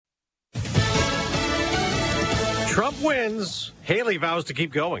Trump wins. Haley vows to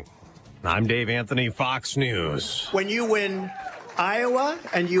keep going. I'm Dave Anthony, Fox News. When you win Iowa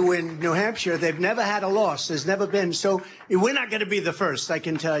and you win New Hampshire, they've never had a loss. There's never been. So we're not going to be the first, I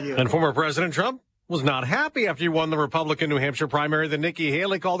can tell you. And former President Trump was not happy after he won the Republican New Hampshire primary. The Nikki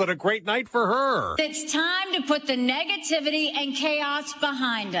Haley called it a great night for her. It's time to put the negativity and chaos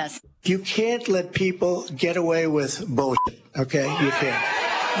behind us. You can't let people get away with bullshit, okay? You can't.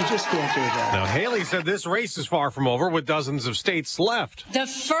 You just can't do that. Now, Haley said this race is far from over with dozens of states left. The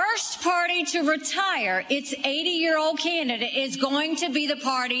first party to retire its 80-year-old candidate is going to be the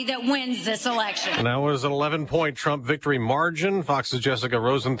party that wins this election. And that was an 11-point Trump victory margin. Fox's Jessica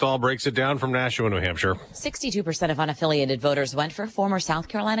Rosenthal breaks it down from Nashua, New Hampshire. 62% of unaffiliated voters went for former South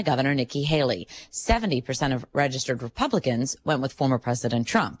Carolina Governor Nikki Haley. 70% of registered Republicans went with former President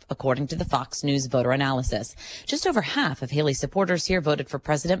Trump, according to the Fox News voter analysis. Just over half of Haley's supporters here voted for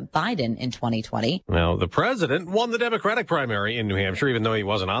President Biden in 2020. Now, the president won the Democratic primary in New Hampshire, even though he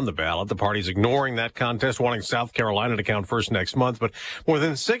wasn't on the ballot. The party's ignoring that contest, wanting South Carolina to count first next month. But more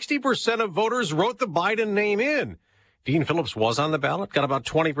than 60% of voters wrote the Biden name in. Dean Phillips was on the ballot, got about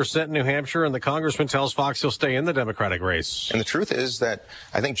 20% in New Hampshire, and the congressman tells Fox he'll stay in the Democratic race. And the truth is that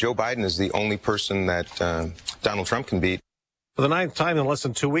I think Joe Biden is the only person that Donald Trump can beat. For the ninth time in less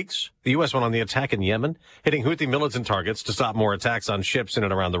than 2 weeks, the U.S. went on the attack in Yemen, hitting Houthi militant targets to stop more attacks on ships in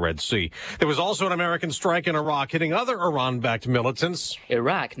and around the Red Sea. There was also an American strike in Iraq, hitting other Iran-backed militants.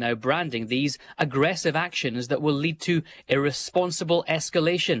 Iraq now branding these aggressive actions that will lead to irresponsible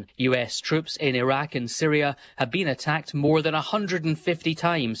escalation. U.S. troops in Iraq and Syria have been attacked more than 150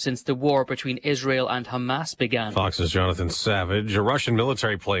 times since the war between Israel and Hamas began. Fox's Jonathan Savage. A Russian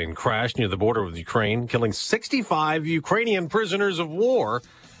military plane crashed near the border with Ukraine, killing 65 Ukrainian prisoners of war.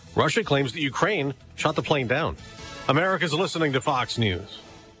 Russia claims that Ukraine shot the plane down. America's listening to Fox News.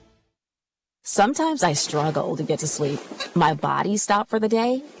 Sometimes I struggle to get to sleep. My body stopped for the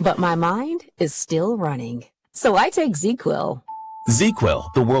day, but my mind is still running. So I take ZzzQuil.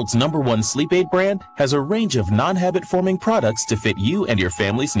 ZzzQuil, the world's #1 sleep aid brand, has a range of non-habit-forming products to fit you and your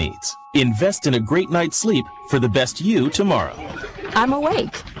family's needs. Invest in a great night's sleep for the best you tomorrow. I'm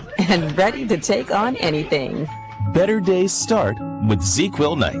awake and ready to take on anything. Better days start with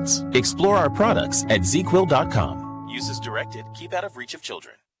ZzzQuil nights. Explore our products at ZzzQuil.com. Use as directed. Keep out of reach of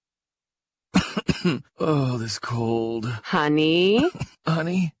children. Oh, this cold. Honey?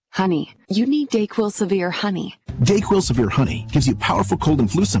 Honey? Honey, you need DayQuil Severe Honey. DayQuil Severe Honey gives you powerful cold and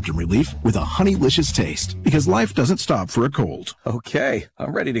flu symptom relief with a honeylicious taste, because life doesn't stop for a cold. Okay,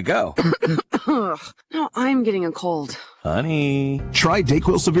 I'm ready to go. Now I'm getting a cold. Honey. Try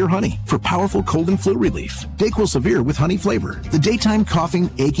DayQuil Severe Honey for powerful cold and flu relief. DayQuil Severe with honey flavor. The daytime coughing,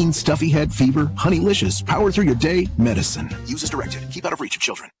 aching, stuffy head, fever, honeylicious, power through your day medicine. Use as directed. Keep out of reach of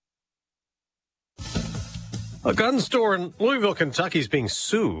children. A gun store in Louisville, Kentucky is being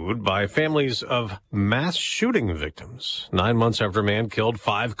sued by families of mass shooting victims. 9 months after a man killed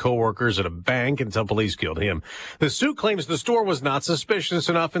 5 co-workers at a bank until police killed him. The suit claims the store was not suspicious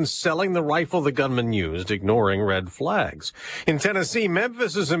enough in selling the rifle the gunman used, ignoring red flags. In Tennessee,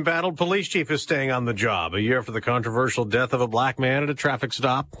 Memphis is embattled. Police chief is staying on the job a year after the controversial death of a black man at a traffic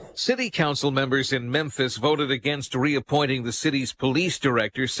stop. City council members in Memphis voted against reappointing the city's police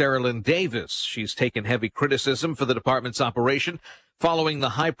director, Sarah Lynn Davis. She's taken heavy criticism for the department's operation following the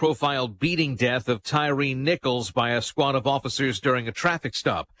high-profile beating death of Tyree Nichols by a squad of officers during a traffic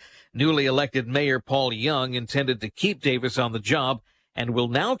stop. Newly elected Mayor Paul Young intended to keep Davis on the job and will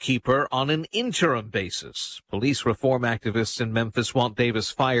now keep her on an interim basis. Police reform activists in Memphis want Davis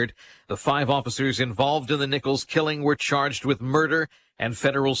fired. The 5 officers involved in the Nichols killing were charged with murder and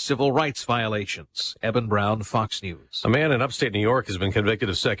federal civil rights violations. Eben Brown, Fox News. A man in upstate New York has been convicted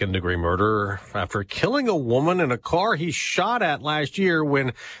of second-degree murder after killing a woman in a car he shot at last year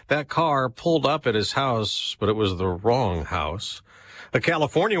when that car pulled up at his house, but it was the wrong house. A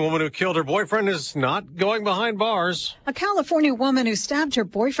California woman who killed her boyfriend is not going behind bars. A California woman who stabbed her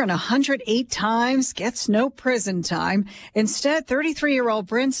boyfriend 108 times gets no prison time. Instead, 33-year-old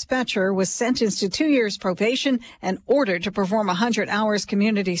Bryn Spetcher was sentenced to 2 years probation and ordered to perform 100 hours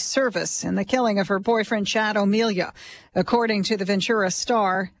community service in the killing of her boyfriend, Chad O'Melia. According to the Ventura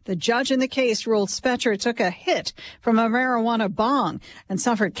Star, the judge in the case ruled Spetcher took a hit from a marijuana bong and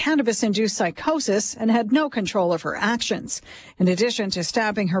suffered cannabis-induced psychosis and had no control of her actions. In addition to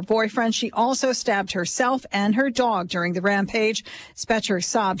stabbing her boyfriend, she also stabbed herself and her dog during the rampage. Spetcher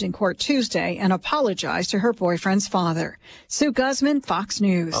sobbed in court Tuesday and apologized to her boyfriend's father. Sue Guzman, Fox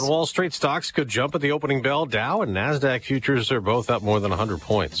News. On Wall Street, stocks could jump at the opening bell. Dow and NASDAQ futures are both up more than 100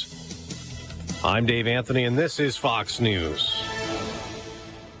 points. I'm Dave Anthony, and this is Fox News.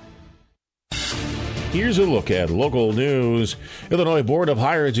 Here's a look at local news. Illinois Board of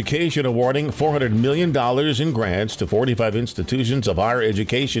Higher Education awarding $400 million in grants to 45 institutions of higher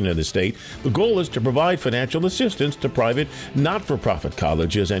education in the state. The goal is to provide financial assistance to private, not-for-profit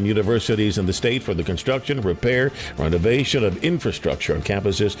colleges and universities in the state for the construction, repair, renovation of infrastructure on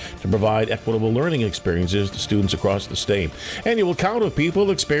campuses to provide equitable learning experiences to students across the state. Annual count of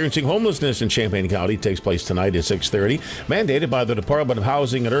people experiencing homelessness in Champaign County takes place tonight at 6:30, mandated by the Department of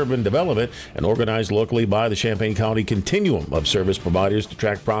Housing and Urban Development and organized locally by the Champaign County Continuum of Service Providers to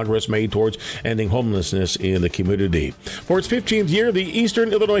track progress made towards ending homelessness in the community. For its 15th year, the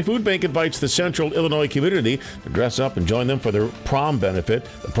Eastern Illinois Food Bank invites the Central Illinois community to dress up and join them for their prom benefit.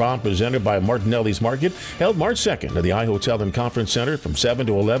 The prom, presented by Martinelli's Market, held March 2nd at the iHotel and Conference Center from 7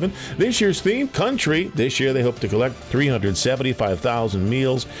 to 11. This year's theme, country. This year they hope to collect 375,000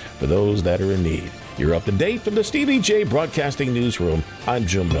 meals for those that are in need. You're up to date from the Stevie Jay Broadcasting Newsroom. I'm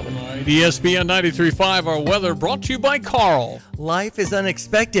Jim Miller. ESPN 93.5, our weather brought to you by Carl. Life is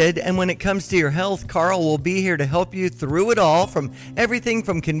unexpected, and when it comes to your health, Carl will be here to help you through it all, from everything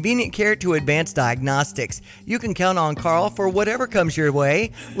from convenient care to advanced diagnostics. You can count on Carl for whatever comes your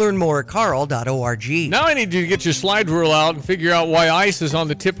way. Learn more at carl.org. Now I need you to get your slide rule out and figure out why ice is on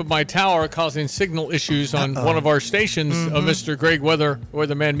the tip of my tower causing signal issues on one of our stations, Mr. Greg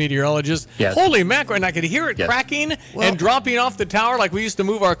Weatherman meteorologist. Yes. Holy mackerel, and I could hear it cracking and dropping off the tower like we used to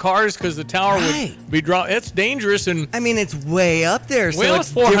move our cars because the tower would be dropped. It's dangerous. And I mean, it's way up there, well, so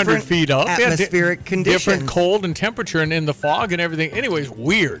it's 400 feet up. Atmospheric conditions. Different cold and temperature and in the fog and everything. Anyways,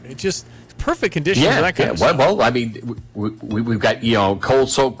 weird. It just perfect conditions for that kind of stuff. Well, I mean, we've got, cold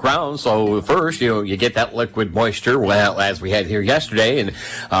soaked ground. So first, you get that liquid moisture, well, as we had here yesterday, and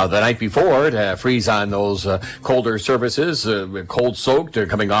the night before, to freeze on those colder surfaces, cold soaked,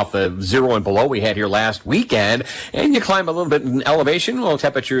 coming off the 0 and below we had here last weekend. And you climb a little bit in elevation,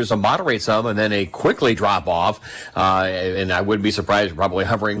 temperatures moderate some, and then they quickly drop off. And I wouldn't be surprised, probably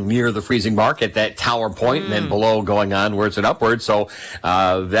hovering near the freezing mark at that tower point, and then below going onwards and upwards. So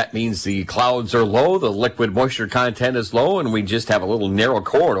that means the clouds are low, the liquid moisture content is low, and we just have a little narrow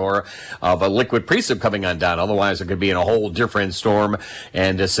corridor of a liquid precip coming on down. Otherwise, it could be in a whole different storm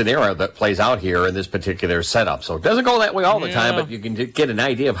and a scenario that plays out here in this particular setup. So it doesn't go that way all the time, but you can get an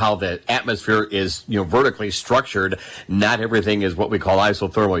idea of how the atmosphere is, vertically structured. Not everything is what we call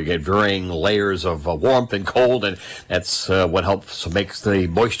isothermal. You get varying layers of warmth and cold, and that's what makes the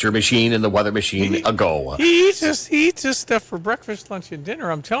moisture machine and the weather machine a go. He eats this stuff for breakfast, lunch, and dinner.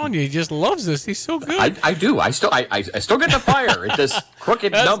 I'm telling you, he just loves this. He's so good. I do. I still get the fire at this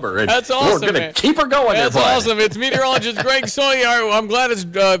crooked number. And that's awesome. We're going to keep her going. That's awesome. It's meteorologist Greg Sawyer. I'm glad it's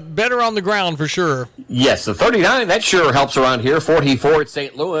better on the ground for sure. Yes, the 39, that sure helps around here. 44 at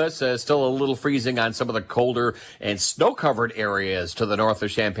St. Louis. Still a little freezing on some of the colder and snow-covered areas to the north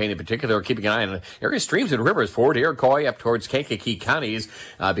of Champaign in particular. Keeping an eye on areas, streams and rivers forward Iroquois up towards Kankakee counties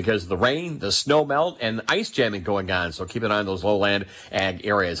because of the rain, the snow melt, and ice jamming going on. So keep an eye on those lowland ag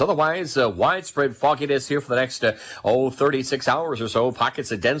areas. Otherwise, widespread fogginess here for the next 36 hours or so.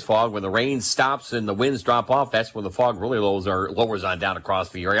 Pockets of dense fog. When the rain stops and the winds drop off, that's when the fog really lowers on down across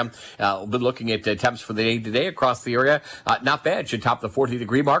the area. We'll be looking at temps for the day today across the area. Not bad. Should top the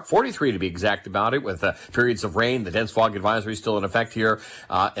 40-degree mark. 43 to be exact about it, with periods of rain. The dense fog advisory still in effect here,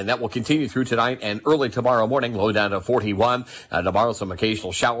 and that will continue through tonight and early tomorrow morning. Low down to 41. Tomorrow, some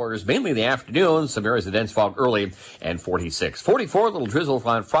occasional showers, mainly in the afternoon. Some areas of dense fog early, and 46. 44, a little drizzle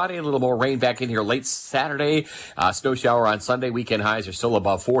on Friday, a little more rain back in here late Saturday. Snow shower on Sunday. Weekend highs are still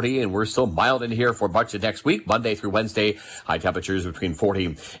above 40, and we're still mild in here for much of next week. Monday through Wednesday, high temperatures between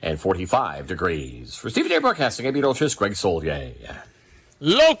 40 and 45 degrees. For Stevie Jay Broadcasting, I'm meteorologist Greg Soldier.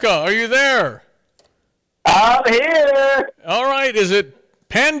 Loka, are you there? I'm here. All right. Is it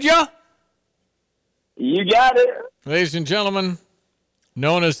Pandya? You got it. Ladies and gentlemen,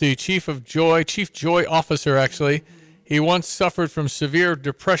 known as the Chief Joy officer, actually. He once suffered from severe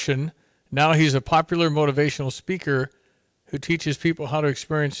depression. Now he's a popular motivational speaker who teaches people how to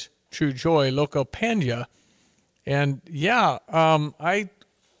experience true joy, Loka Pandya. And, I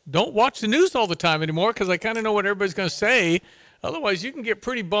don't watch the news all the time anymore because I kind of know what everybody's going to say. Otherwise, you can get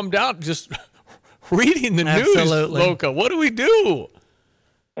pretty bummed out just reading the news, Loka. What do we do?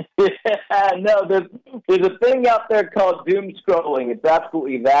 No, there's a thing out there called doom scrolling. It's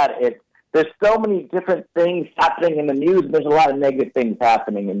absolutely that. There's so many different things happening in the news. There's a lot of negative things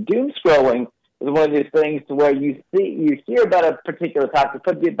happening. And doom scrolling is one of these things to where you hear about a particular topic, it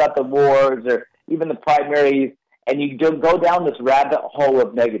could be about the wars or even the primaries, and you go down this rabbit hole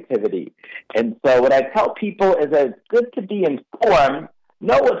of negativity. And so what I tell people is that it's good to be informed,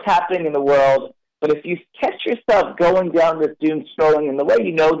 know what's happening in the world, but if you catch yourself going down this doom scrolling, and the way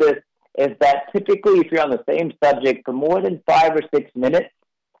you know this is that typically if you're on the same subject for more than 5 or 6 minutes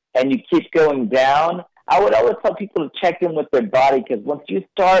and you keep going down, I would always tell people to check in with their body, because once you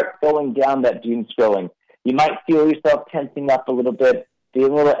start going down that doom scrolling, you might feel yourself tensing up a little bit,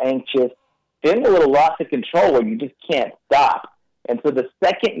 feeling a little anxious, feeling a little loss of control where you just can't stop. And so the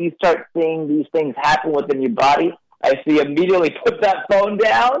second you start seeing these things happen within your body, I see immediately put that phone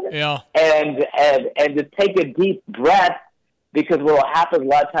down and just take a deep breath, because what will happen a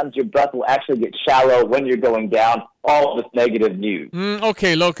lot of times, your breath will actually get shallow when you're going down all this negative news.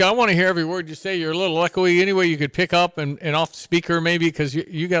 Okay, Loka, I want to hear every word you say. You're a little echoey. Any way you could pick up and off speaker maybe, because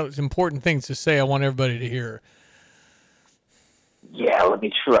you got some important things to say I want everybody to hear. Yeah, let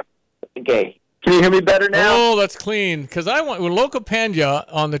me try. Okay. Can you hear me better now? Oh, that's clean. Because with Loka Pandya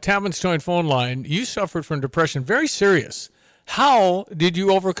on the Tapman's Joint phone line, you suffered from depression, very serious. How did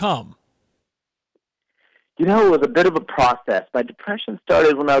you overcome? You know, it was a bit of a process. My depression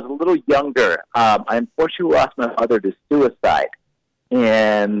started when I was a little younger. I unfortunately lost my mother to suicide,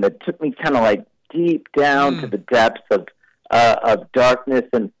 and it took me kind of like deep down to the depths of darkness.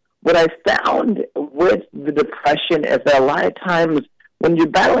 And what I found with the depression is that a lot of times when you're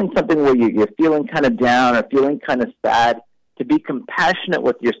battling something where you're feeling kind of down or feeling kind of sad, to be compassionate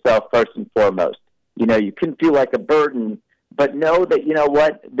with yourself first and foremost. You know, you can feel like a burden, but know that, you know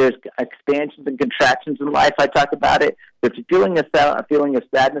what, there's expansions and contractions in life. I talk about it. If you're feeling a feeling of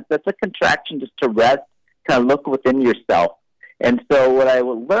sadness, that's a contraction just to rest, kind of look within yourself. And so what I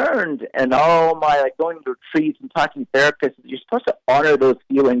learned in all my going to retreats and talking to therapists is you're supposed to honor those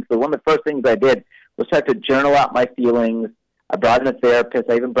feelings. So one of the first things I did was start to journal out my feelings. I brought in a therapist.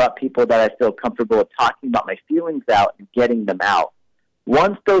 I even brought people that I feel comfortable with talking about my feelings out and getting them out.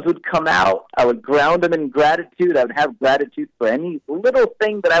 Once those would come out, I would ground them in gratitude. I would have gratitude for any little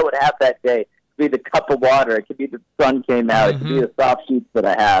thing that I would have that day. It could be the cup of water. It could be the sun came out. It could be the soft sheets that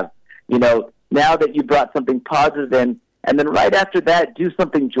I have. You know, now that you brought something positive in, and then right after that, do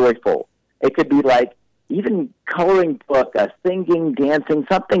something joyful. It could be like even coloring book, singing, dancing,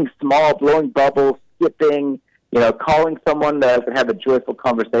 something small, blowing bubbles, skipping, you know, calling someone that I could have a joyful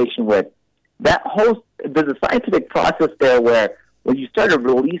conversation with. There's a scientific process there where when you started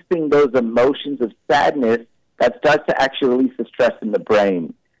releasing those emotions of sadness, that starts to actually release the stress in the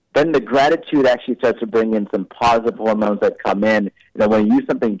brain. Then the gratitude actually starts to bring in some positive hormones that come in. And then when you use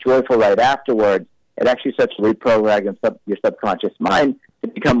something joyful right afterwards, it actually starts to reprogram your subconscious mind to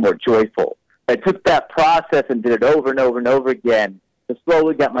become more joyful. I took that process and did it over and over and over again to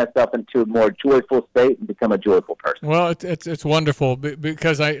slowly get myself into a more joyful state and become a joyful person. Well, it's wonderful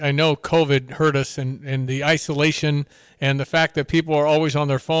because I know COVID hurt us, and the isolation and the fact that people are always on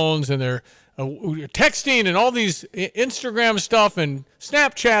their phones and they're texting and all these Instagram stuff and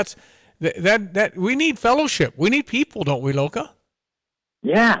Snapchats. That we need fellowship. We need people, don't we, Loka?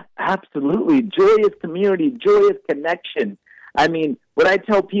 Yeah, absolutely. Joy is community. Joy is connection. I mean, what I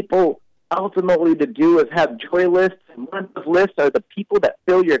tell people ultimately to do is have joy lists, and one of those lists are the people that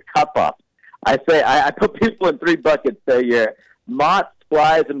fill your cup up. I say I put people in 3 buckets. They're your moths,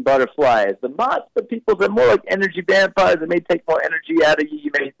 flies, and butterflies. The moths, the people that are more like energy vampires. They may take more energy out of you.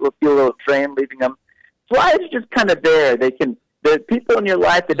 You may feel a little drained leaving them. Flies are just kind of there. There's people in your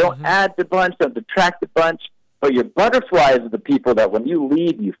life that don't add a bunch, don't detract a bunch. But your butterflies are the people that when you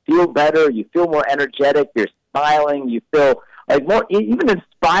leave, you feel better, you feel more energetic, you're smiling, you feel like more even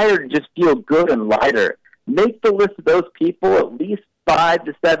inspired, just feel good and lighter. Make the list of those people, at least 5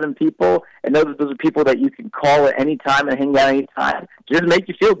 to 7 people, and those are people that you can call at any time and hang out any time. Just make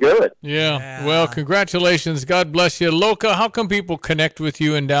you feel good. Yeah. Well, congratulations. God bless you. Loka, how can people connect with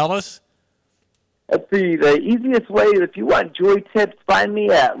you in Dallas? Let's see. The easiest way, if you want joy tips, find me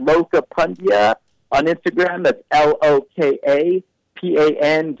at Loka Pandya on Instagram. That's LOKA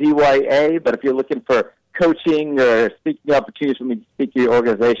PANDYA. But if you're looking for coaching or speaking opportunities for me to speak to your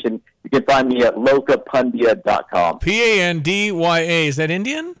organization, you can find me at lokapandya.com. PANDYA. Is that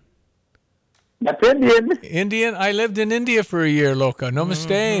Indian? That's Indian. Indian. I lived in India for a year, Loka.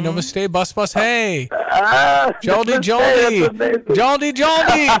 Namaste. Namaste. Bus. Hey. Jaldi.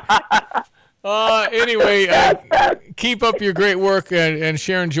 Anyway, keep up your great work and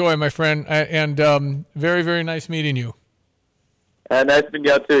sharing joy, my friend. And very, very nice meeting you. And nice meeting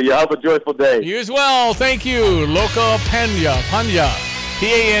you too. You have a joyful day. You as well. Thank you. Loka Pandya. Pandya.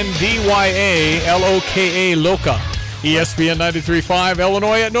 PANDYA LOKA. Loka. ESPN 93.5,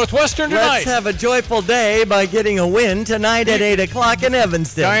 Illinois at Northwestern tonight. Let's have a joyful day by getting a win tonight at 8 o'clock in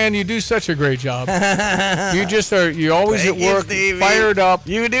Evanston. Diane, you do such a great job. You're always at work, fired up.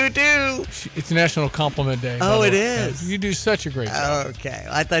 You do too. It's National Compliment Day. Oh, it is. You do such a great job. Okay.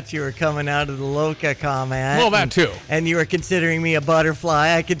 I thought you were coming out of the Loka comment. Well, that too. And you were considering me a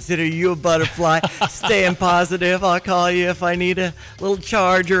butterfly. I consider you a butterfly. Staying positive. I'll call you if I need a little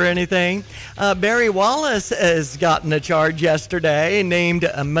charge or anything. Barry Wallace has gotten a charge yesterday, named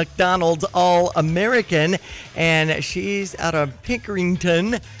a McDonald's All-American, and she's out of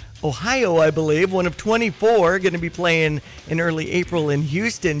Pickerington, Ohio, I believe, one of 24, going to be playing in early April in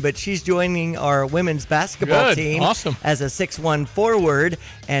Houston, but she's joining our women's basketball team as a 6'1" forward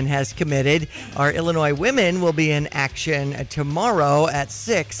and has committed. Our Illinois women will be in action tomorrow at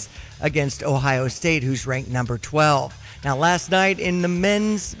 6 against Ohio State, who's ranked number 12. Now, last night in the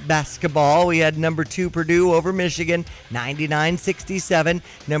men's basketball, we had number 2 Purdue over Michigan, 99-67.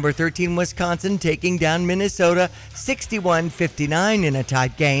 Number 13 Wisconsin taking down Minnesota, 61-59 in a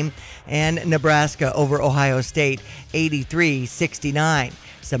tight game. And Nebraska over Ohio State, 83-69.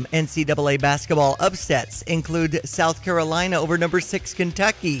 Some NCAA basketball upsets include South Carolina over number 6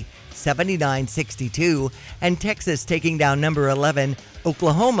 Kentucky, 79-62. And Texas taking down number 11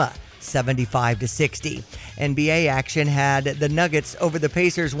 Oklahoma, 75-60. NBA action had the Nuggets over the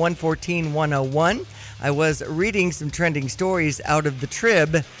Pacers 114-101. I was reading some trending stories out of the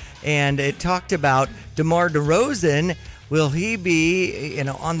Trib, and it talked about DeMar DeRozan. Will he be,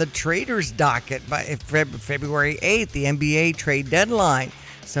 on the traders docket by February 8th, the NBA trade deadline?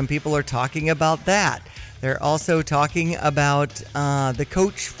 Some people are talking about that. They're also talking about the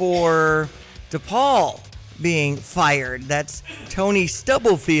coach for DePaul being fired. That's Tony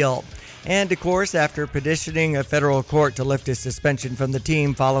Stubblefield. And, of course, after petitioning a federal court to lift his suspension from the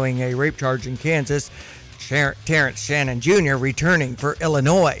team following a rape charge in Kansas, Terrence Shannon Jr. returning for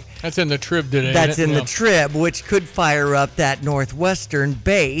Illinois. That's in the Trib today. That's in the Trib, which could fire up that Northwestern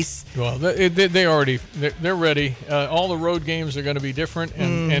base. Well, they're ready. All the road games are going to be different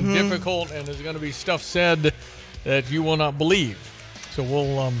and difficult, and there's going to be stuff said that you will not believe. So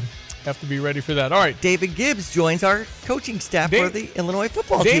we'll have to be ready for that. All right. David Gibbs joins our coaching staff for the Illinois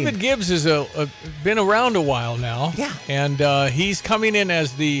football team. David Gibbs has been around a while now. Yeah. And he's coming in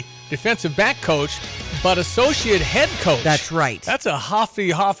as the defensive back coach, but associate head coach. That's right. That's a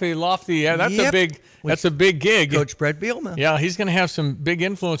lofty. That's a big gig. Coach Brett Bielema. Yeah, he's going to have some big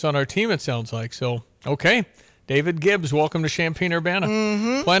influence on our team, it sounds like. So, okay. David Gibbs, welcome to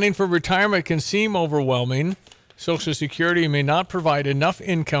Champaign-Urbana. Planning for retirement can seem overwhelming. Social Security may not provide enough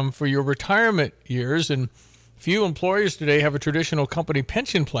income for your retirement years, and few employers today have a traditional company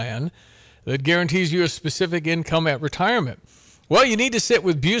pension plan that guarantees you a specific income at retirement. Well, you need to sit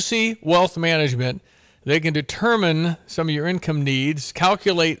with Busey Wealth Management. They can determine some of your income needs,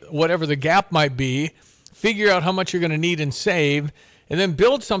 calculate whatever the gap might be, figure out how much you're going to need and save, and then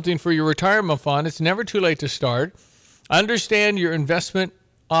build something for your retirement fund. It's never too late to start. Understand your investment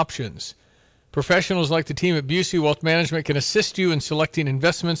options. Professionals like the team at Busey Wealth Management can assist you in selecting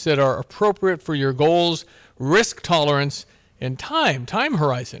investments that are appropriate for your goals, risk tolerance, and time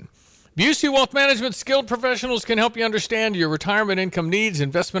horizon. Busey Wealth Management skilled professionals can help you understand your retirement income needs,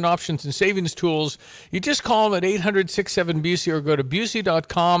 investment options, and savings tools. You just call them at 800-67-BUSEY or go to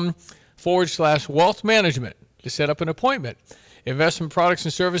busey.com/wealth management to set up an appointment. Investment products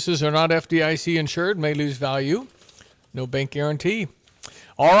and services are not FDIC insured, may lose value. No bank guarantee.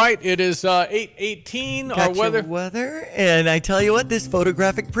 All right, it is 8:18. Our weather. And I tell you what, this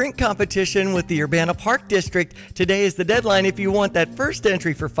photographic print competition with the Urbana Park District, today is the deadline. If you want that first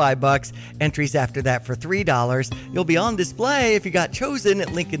entry for $5, entries after that for $3. You'll be on display if you got chosen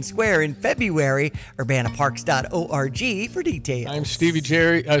at Lincoln Square in February. UrbanaParks.org for details. I'm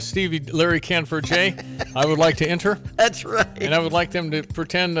Stevie Larry Canford J. I would like to enter. That's right. And I would like them to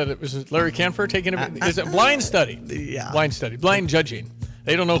pretend that it was Larry Canford taking it. Is it blind study? Yeah. Blind study. Blind judging.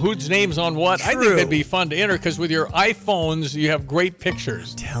 They don't know whose name's on what. True. I think that'd be fun to enter because with your iPhones, you have great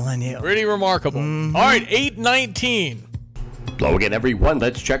pictures. Telling you. Pretty remarkable. All right, 8:19. Hello again, everyone.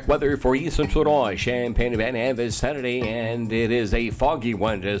 Let's check weather for Eastern Illinois, Champaign-Urbana this Saturday, and it is a foggy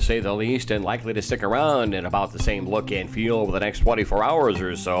one to say the least, and likely to stick around in about the same look and feel over the next 24 hours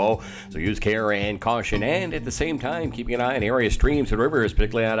or so. So use care and caution, and at the same time, keeping an eye on area streams and rivers,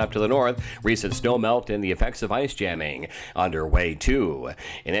 particularly out up to the north. Recent snow melt and the effects of ice jamming underway too.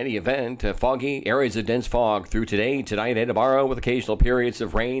 In any event, foggy areas of dense fog through today, tonight, and tomorrow, with occasional periods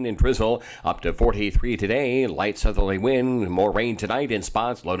of rain and drizzle. Up to 43 today. Light southerly wind, more 44. Rain tonight in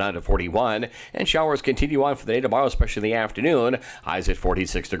spots, low down to 41. And showers continue on for the day tomorrow, especially in the afternoon. Highs at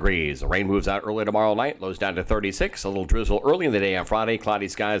 46 degrees. The rain moves out early tomorrow night, lows down to 36. A little drizzle early in the day on Friday, cloudy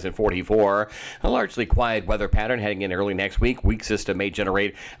skies at 44. A largely quiet weather pattern heading in early next week. Weak system may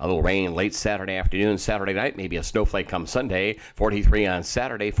generate a little rain late Saturday afternoon, Saturday night, maybe a snowflake come Sunday. 43 on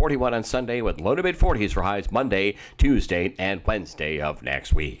Saturday, 41 on Sunday, with low to mid 40s for highs Monday, Tuesday, and Wednesday of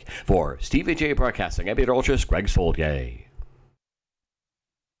next week. For Stevie Jay Broadcasting, I'm meteorologist Greg Soldier.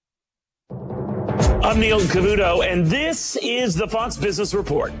 I'm Neil Cavuto, and this is the Fox Business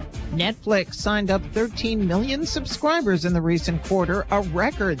Report. Netflix signed up 13 million subscribers in the recent quarter, a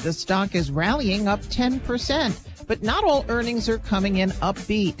record. The stock is rallying up 10%. But not all earnings are coming in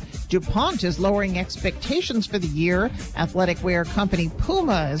upbeat. DuPont is lowering expectations for the year. Athletic wear company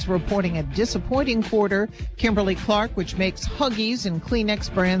Puma is reporting a disappointing quarter. Kimberly-Clark, which makes Huggies and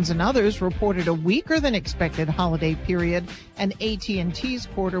Kleenex brands and others, reported a weaker than expected holiday period, and AT&T's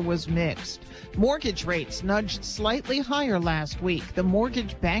quarter was mixed. Mortgage rates nudged slightly higher last week. The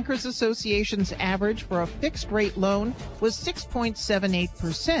Mortgage Bankers Association's average for a fixed-rate loan was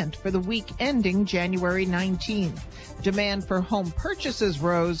 6.78% for the week ending January 19th. Demand for home purchases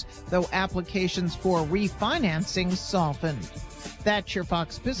rose, though applications for refinancing softened. That's your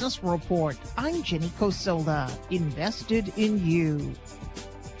Fox Business Report. I'm Jenny Cosola, invested in you.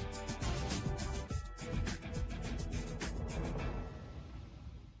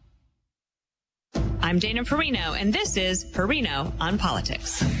 I'm Dana Perino, and this is Perino on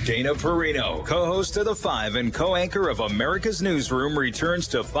Politics. Dana Perino, co-host of The Five and co-anchor of America's Newsroom, returns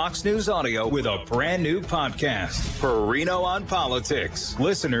to Fox News Audio with a brand new podcast, Perino on Politics.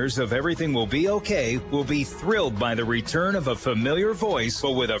 Listeners of Everything Will Be Okay will be thrilled by the return of a familiar voice,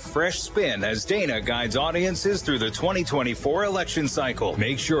 but with a fresh spin as Dana guides audiences through the 2024 election cycle.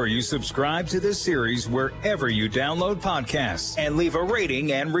 Make sure you subscribe to this series wherever you download podcasts and leave a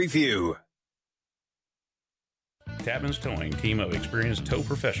rating and review. Tapman's Towing, team of experienced tow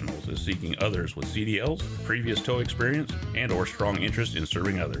professionals, is seeking others with CDLs, previous tow experience, and or strong interest in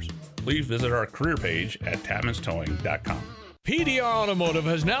serving others. Please visit our career page at tapmanstowing.com. PDR Automotive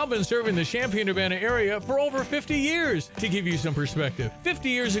has now been serving the Champaign-Urbana area for over 50 years. To give you some perspective, 50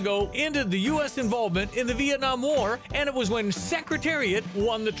 years ago ended the U.S. involvement in the Vietnam War, and it was when Secretariat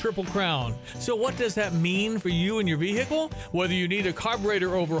won the Triple Crown. So what does that mean for you and your vehicle? Whether you need a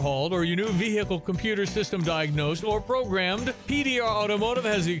carburetor overhauled or your new vehicle computer system diagnosed or programmed, PDR Automotive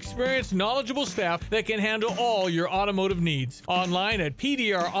has the experienced, knowledgeable staff that can handle all your automotive needs. Online at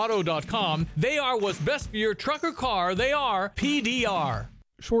pdrauto.com, they are what's best for your truck or car. They are PDR.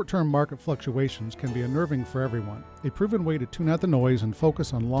 Short-term market fluctuations can be unnerving for everyone. A proven way to tune out the noise and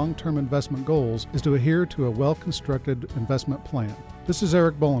focus on long-term investment goals is to adhere to a well-constructed investment plan. This is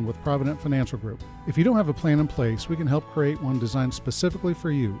Eric Boland with Provident Financial Group. If you don't have a plan in place, we can help create one designed specifically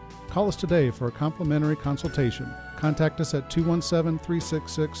for you. Call us today for a complimentary consultation. Contact us at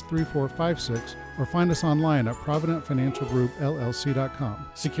 217-366-3456 or find us online at providentfinancialgroupllc.com.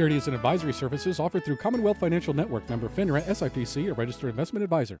 Securities and advisory services offered through Commonwealth Financial Network, member FINRA, SIPC, a registered investment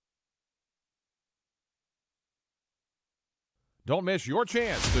advisor. Don't miss your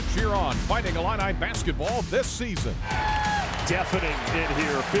chance to cheer on Fighting Illini basketball this season. Deafening in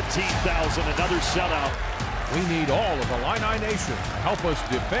here, 15,000, another shutout. We need all of Illini Nation to help us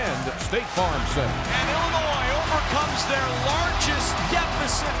defend State Farm Center. And Illinois overcomes their largest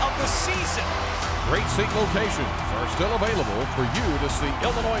deficit of the season. Great seat locations are still available for you to see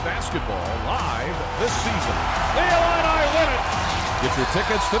Illinois basketball live this season. The Illini win it! Get your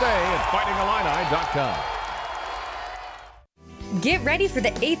tickets today at fightingillini.com. Get ready for the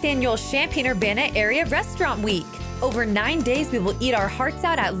 8th annual Champaign-Urbana Area Restaurant Week. Over 9 days, we will eat our hearts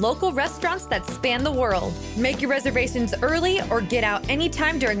out at local restaurants that span the world. Make your reservations early or get out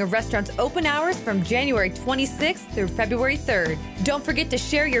anytime during a restaurant's open hours from January 26th through February 3rd. Don't forget to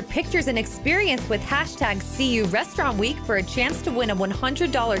share your pictures and experience with hashtag CU Restaurant Week for a chance to win a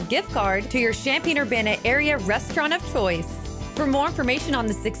 $100 gift card to your Champaign-Urbana Area restaurant of choice. For more information on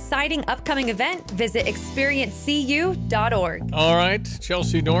this exciting upcoming event, visit experiencecu.org. All right,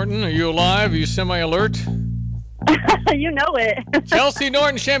 Chelsea Norton, are you alive? Are you semi-alert? You know it. Chelsea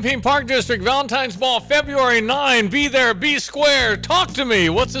Norton, Champaign Park District, Valentine's Ball, February 9. Be there, be square. Talk to me.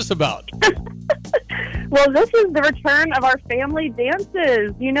 What's this about? Well, this is the return of our family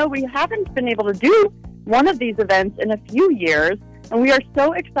dances. You know, we haven't been able to do one of these events in a few years, and we are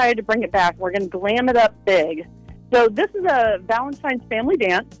so excited to bring it back. We're going to glam it up big. So this is a Valentine's family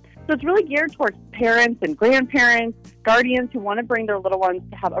dance. So it's really geared towards parents and grandparents, guardians who want to bring their little ones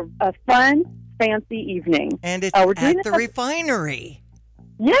to have a fun, fancy evening. And it's at the refinery.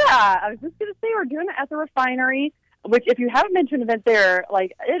 Yeah, I was just going to say we're doing it at the refinery. which if you haven't been to an event there,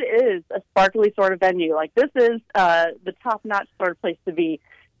 like it is a sparkly sort of venue. Like this is the top-notch sort of place to be.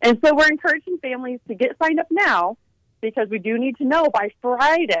 And so we're encouraging families to get signed up now because we do need to know by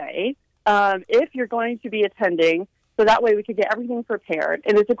Friday if you're going to be attending, so that way we could get everything prepared.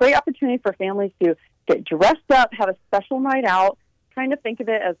 And it's a great opportunity for families to get dressed up, have a special night out, kind of think of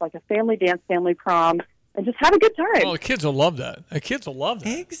it as like a family dance, family prom, and just have a good time. Oh, the kids will love that. The kids will love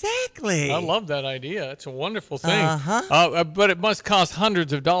that. Exactly. I love that idea. It's a wonderful thing. But it must cost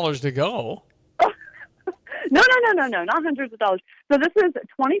hundreds of dollars to go. No, not hundreds of dollars. So this is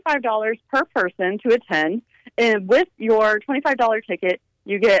 $25 per person to attend. And with your $25 ticket,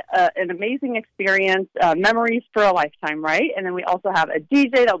 you get an amazing experience, memories for a lifetime, right? And then we also have a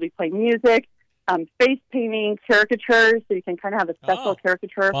DJ that will be playing music, face painting, caricatures, so you can kind of have a special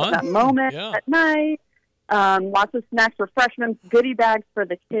caricature for that moment at night. Lots of snacks, refreshments, goodie bags for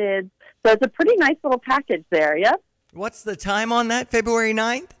the kids. So it's a pretty nice little package there, yeah? What's the time on that, February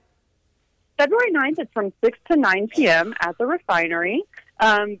 9th? February 9th, it's from 6 to 9 p.m. at the Refinery.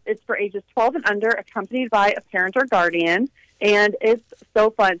 It's for ages 12 and under, accompanied by a parent or guardian, and it's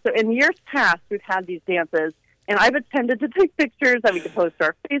so fun. So in years past, we've had these dances, and I've attended to take pictures that we can post to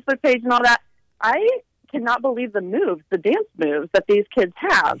our Facebook page and all that. I cannot believe the moves, the dance moves that these kids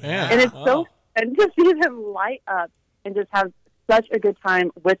have. Yeah. And it's so fun to see them light up and just have such a good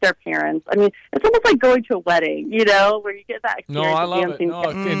time with their parents. I mean, it's almost like going to a wedding, you know, where you get that experience. No, I love it. dancing. No,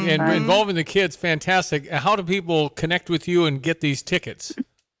 and involving the kids, fantastic. How do people connect with you and get these tickets?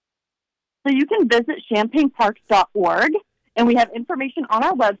 So you can visit champagneparks.org, and we have information on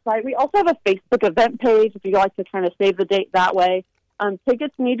our website. We also have a Facebook event page if you like to kind of save the date that way.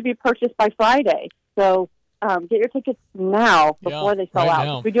 Tickets need to be purchased by Friday. So get your tickets now before they sell out.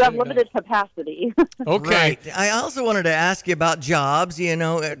 now. We do have limited capacity. Okay. Right. I also wanted to ask you about jobs. You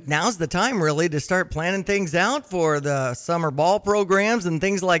know, now's the time really to start planning things out for the summer ball programs and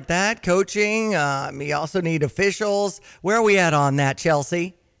things like that, coaching. You also need officials. Where are we at on that,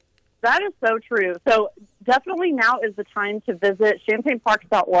 Chelsea? That is so true. So definitely now is the time to visit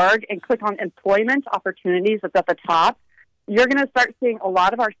champagneparks.org and click on employment opportunities. It's at the top. You're going to start seeing a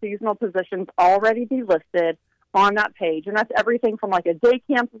lot of our seasonal positions already be listed on that page. And that's everything from like a day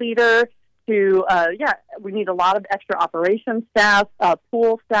camp leader to, we need a lot of extra operations staff,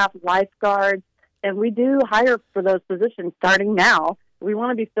 pool staff, lifeguards. And we do hire for those positions starting now. We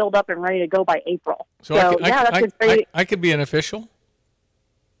want to be filled up and ready to go by April. I could be an official?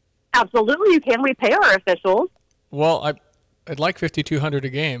 Absolutely, you can. We pay our officials. Well, I'd like $5,200 a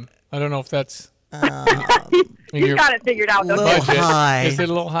game. I don't know if that's... you got it figured out. A little high. Is it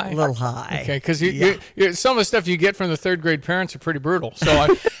a little high? A little high. Okay, because some of the stuff you get from the third grade parents are pretty brutal.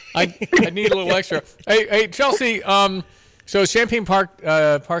 So I need a little extra. Hey, Chelsea. So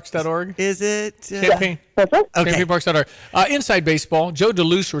ChampagneParks.org. Is it? Champagne. Okay. ChampagneParks.org. Inside baseball. Joe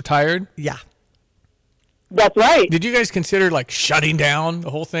DeLuce retired. Yeah. That's right. Did you guys consider like shutting down the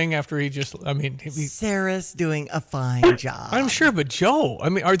whole thing after he just? I mean, Sarah's doing a fine job. I'm sure, but Joe, I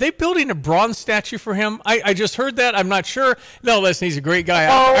mean, are they building a bronze statue for him? I just heard that. I'm not sure. No, listen, he's a great guy.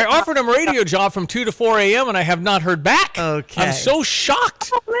 I offered him a radio job from 2 to 4 a.m. and I have not heard back. Okay. I'm so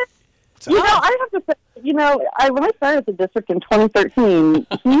shocked. I have to say, when I started at the district in 2013,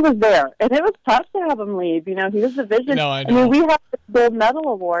 he was there, and it was tough to have him leave. He was the vision. No, I know. mean, we have the Gold Medal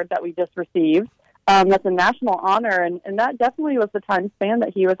Award that we just received. That's a national honor, and that definitely was the time span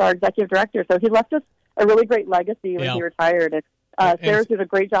that he was our executive director. So he left us a really great legacy when he retired. And Sarah's did a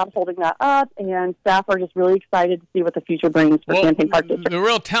great job holding that up, and staff are just really excited to see what the future brings for Champaign Park District. The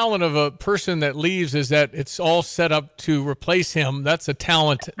real talent of a person that leaves is that it's all set up to replace him. That's a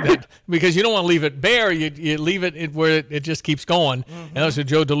talent because you don't want to leave it bare. You leave it where it just keeps going. And that's what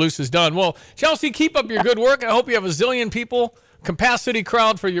Joe DeLuce has done. Well, Chelsea, keep up your good work. I hope you have a zillion people. Capacity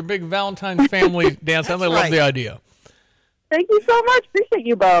crowd for your big Valentine's family dance. I love the idea. Thank you so much. Appreciate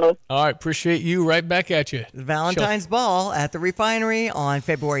you both. All right. Appreciate you. Right back at you. Valentine's Ball at the Refinery on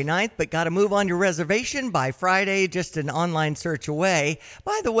February 9th, but got to move on your reservation by Friday, just an online search away.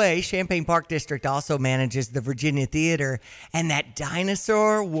 By the way, Champaign Park District also manages the Virginia Theater, and that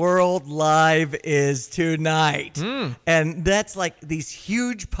Dinosaur World Live is tonight. And that's like these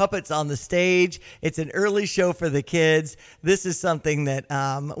huge puppets on the stage. It's an early show for the kids. This is something that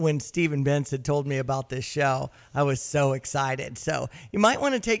when Stephen Benz had told me about this show, I was so excited excited. So you might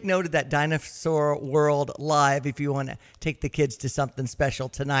want to take note of that Dinosaur World Live if you want to take the kids to something special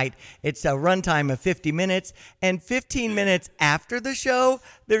tonight. It's a runtime of 50 minutes, and 15 minutes after the show,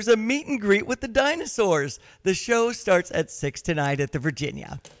 there's a meet and greet with the dinosaurs. The show starts at 6 tonight at the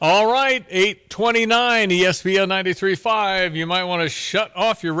Virginia. All right, 8:29, ESPN 93.5. You might want to shut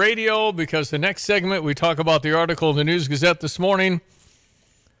off your radio because the next segment we talk about the article in the News Gazette this morning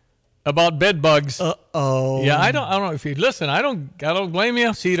about bed bugs. Uh-oh. Yeah, I don't know if you listen. I don't blame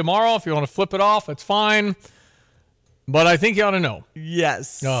you. See you tomorrow. If you want to flip it off, it's fine. But I think you ought to know.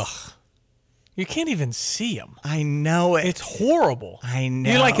 Yes. Ugh. You can't even see them. I know it. It's horrible. I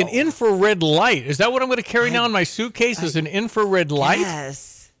know. You're like an infrared light. Is that what I'm going to carry now in my suitcase? Is an infrared light?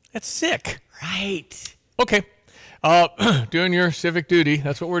 Yes. That's sick. Right. Okay. Doing your civic duty.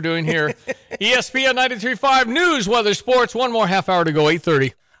 That's what we're doing here. ESPN 93.5 News, Weather, Sports. One more half hour to go,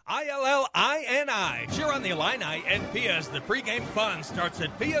 8:30. ILLINI. Cheer on the Illini and Pia's. The pregame fun starts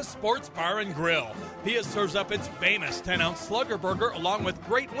at Pia's Sports Bar and Grill. Pia's serves up its famous 10-ounce Slugger Burger along with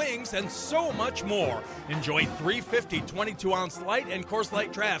great wings and so much more. Enjoy 350 22-ounce light and course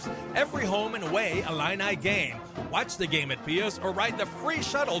light drafts every home and away Illini game. Watch the game at Pia's or ride the free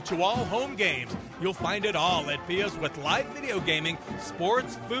shuttle to all home games. You'll find it all at Pia's with live video gaming,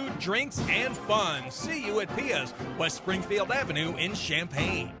 sports, food, drinks, and fun. See you at Pia's, West Springfield Avenue in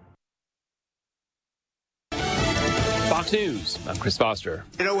Champaign. Fox News, I'm Chris Foster.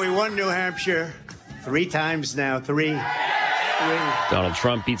 You know, we won New Hampshire 3 times now, 3. Donald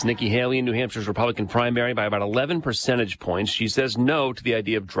Trump beats Nikki Haley in New Hampshire's Republican primary by about 11 percentage points. She says no to the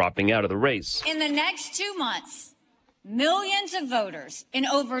idea of dropping out of the race. In the next 2 months, millions of voters in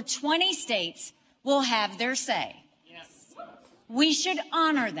over 20 states will have their say. Yes. We should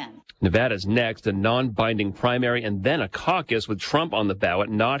honor them. Nevada's next, a non-binding primary and then a caucus with Trump on the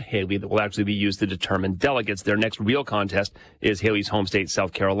ballot, not Haley, that will actually be used to determine delegates. Their next real contest is Haley's home state,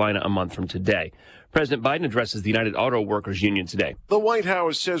 South Carolina, a month from today. President Biden addresses the United Auto Workers Union today. The White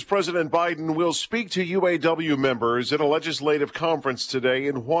House says President Biden will speak to UAW members at a legislative conference today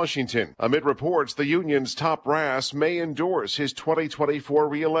in Washington. Amid reports the union's top brass may endorse his 2024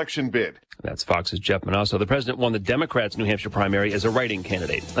 re-election bid. That's Fox's Jeff Manasso. The president won the Democrats' New Hampshire primary as a writing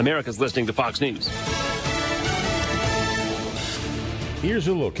candidate. America's listening to Fox News. Here's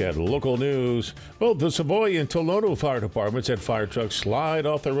a look at local news. Both the Savoy and Tolono fire departments had fire trucks slide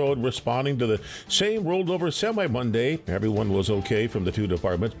off the road responding to the same rolled over semi Monday. Everyone was okay from the two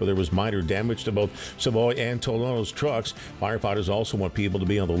departments, but there was minor damage to both Savoy and Tolono's trucks. Firefighters also want people to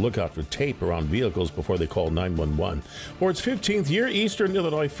be on the lookout for tape around vehicles before they call 911. For its 15th year, Eastern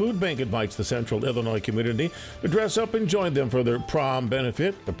Illinois Food Bank invites the Central Illinois community to dress up and join them for their prom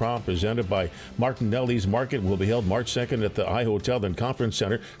benefit. The prom presented by Martinelli's Market will be held March 2nd at the iHotel and Conference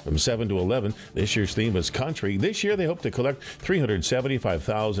Center from 7 to 11. This year's theme is country. This year they hope to collect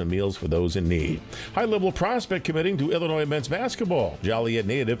 375,000 meals for those in need. High-level prospect committing to Illinois men's basketball. Joliet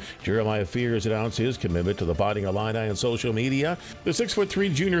native Jeremiah Fears announced his commitment to the Fighting Illini on social media. The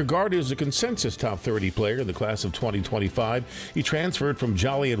 6'3" junior guard is a consensus top 30 player in the class of 2025. He transferred from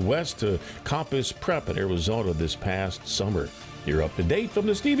Joliet West to Compass Prep in Arizona this past summer. You're up to date from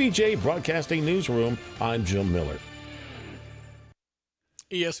the Stevie Jay Broadcasting Newsroom. I'm Jim Miller.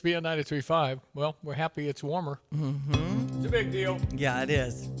 ESPN 93.5. Well, we're happy it's warmer. Mm-hmm. It's a big deal. Yeah, it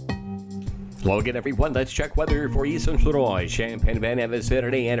is. Hello again, everyone. Let's check weather for Eastern Illinois, Champaign-Urbana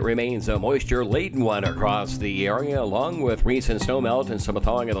vicinity, and it remains a moisture-laden one across the area, along with recent snowmelt and some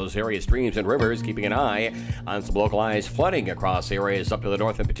thawing of those area streams and rivers, keeping an eye on some localized flooding across areas up to the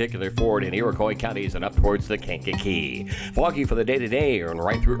north, in particular Ford and Iroquois counties and up towards the Kankakee. Foggy for the day-to-day and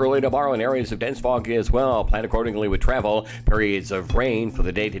right through early tomorrow in areas of dense fog as well. Plan accordingly with travel. Periods of rain for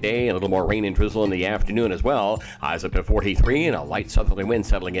the day-to-day, a little more rain and drizzle in the afternoon as well. Highs up to 43 and a light southerly wind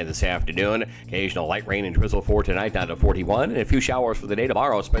settling in this afternoon. Occasional light rain and drizzle for tonight down to 41, and a few showers for the day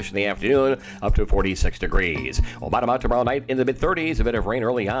tomorrow, especially in the afternoon, up to 46 degrees. We'll bottom out tomorrow night in the mid-30s, a bit of rain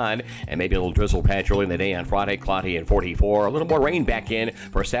early on, and maybe a little drizzle patch early in the day on Friday, cloudy and 44. A little more rain back in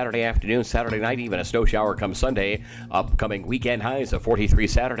for Saturday afternoon, Saturday night, even a snow shower comes Sunday. Upcoming weekend highs of 43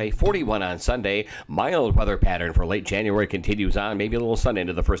 Saturday, 41 on Sunday. Mild weather pattern for late January continues on, maybe a little sun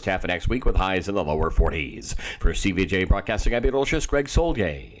into the first half of next week with highs in the lower 40s. For Stevie Jay Broadcasting, I'm Beatrice Greg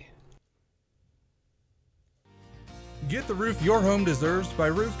Solgay. Get the roof your home deserves by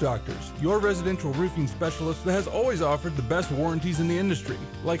Roof Doctors, your residential roofing specialist that has always offered the best warranties in the industry,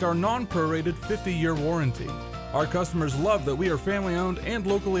 like our non-prorated 50-year warranty. Our customers love that we are family-owned and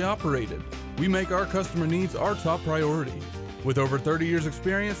locally operated. We make our customer needs our top priority. With over 30 years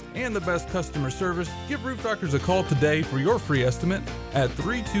experience and the best customer service, give Roof Doctors a call today for your free estimate at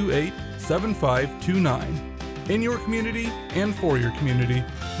 328-7529. In your community and for your community,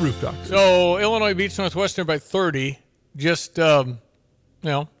 Roof Doctors. So Illinois beats Northwestern by 30 just,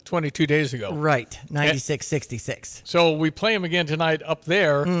 22 days ago. Right, 96-66. So we play them again tonight up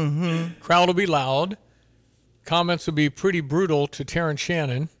there. Mm-hmm. Crowd will be loud. Comments will be pretty brutal to Terrence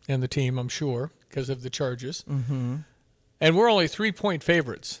Shannon and the team, I'm sure, because of the charges. Mm-hmm. And we're only 3-point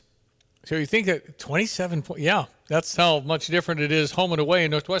favorites. So you think that 27 points, yeah, that's how much different it is home and away.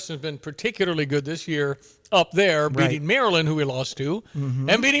 And Northwestern's been particularly good this year up there, beating Maryland, who we lost to,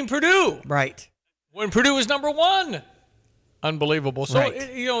 and beating Purdue. Right. When Purdue was number 1. Unbelievable. So,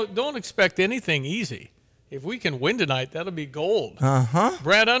 Right. Don't expect anything easy. If we can win tonight, that'll be gold. Uh-huh.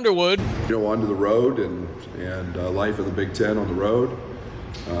 Brad Underwood. Onto the road and life in the Big Ten on the road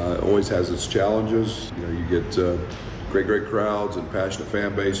always has its challenges. You get great crowds and passionate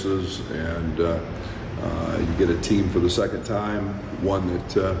fan bases, and you get a team for the second time, one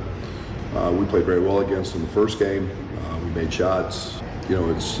that we played very well against in the first game. We made shots.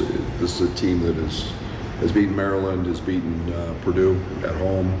 This is a team that has beaten Maryland, has beaten Purdue at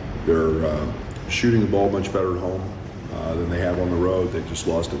home. They're shooting the ball much better at home than they have on the road. They just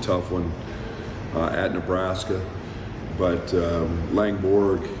lost a tough one at Nebraska. But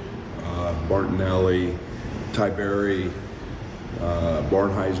Langborg, Martinelli, Tiberi,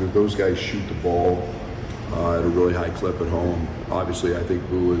 Barnheiser, those guys shoot the ball at a really high clip at home. Obviously, I think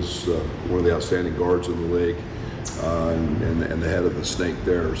Boo is one of the outstanding guards in the league and the head of the snake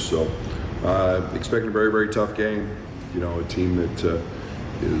there. So expecting a very, very tough game. A team that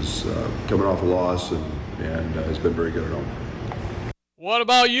is coming off a loss and has been very good at home. What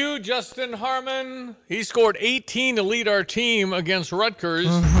about you, Justin Harmon? He scored 18 to lead our team against Rutgers.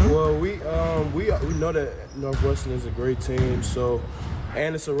 Well, we know that Northwestern is a great team,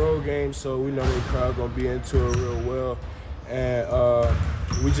 and it's a road game, so we know the crowd gonna be into it real well, and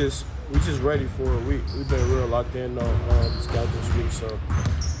we just ready for it. We've been real locked in on Scout this week, so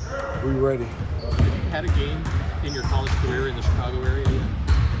we ready. Have you had a game in your college career in the Chicago area yet?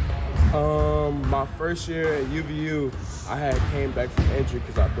 My first year at UVU, I had came back from injury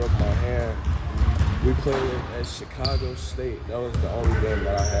because I broke my hand. We played at Chicago State. That was the only game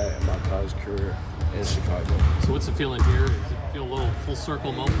that I had in my college career in Chicago. So what's the feeling here? Does it feel a little full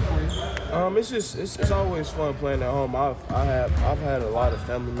circle moment for you? It's always fun playing at home. I've had a lot of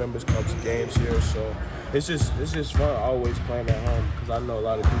family members come to games here, so it's just fun always playing at home because I know a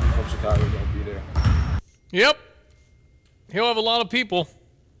lot of people from Chicago are gonna be there. Yep, he'll have a lot of people.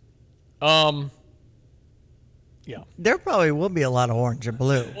 Yeah. There probably will be a lot of orange and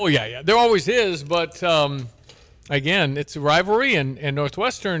blue. Oh, yeah. There always is, but, again, it's a rivalry, and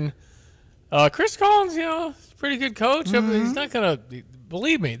Northwestern, Chris Collins, is a pretty good coach. He's not going to,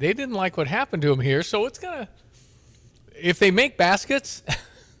 believe me, they didn't like what happened to him here, so it's going to, if they make baskets,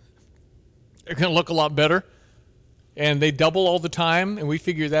 they're going to look a lot better. And they double all the time, and we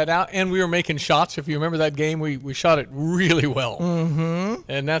figured that out. And we were making shots. If you remember that game, we shot it really well. Mm-hmm.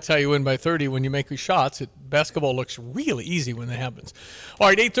 And that's how you win by 30 when you make your shots. Basketball looks really easy when that happens. All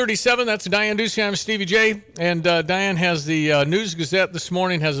right, 8:37. That's Diane Ducey. I'm Stevie Jay. And Diane has the News Gazette this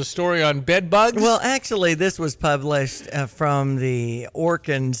morning, has a story on bed bugs. Well, actually, this was published from the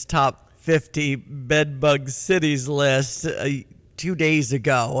Orkin's Top 50 Bed Bug Cities list 2 days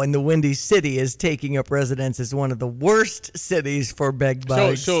ago, and the Windy City is taking up residence as one of the worst cities for bed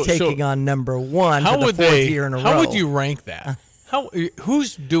bugs, taking on number 1 for the fourth year in a row. How would you rank that?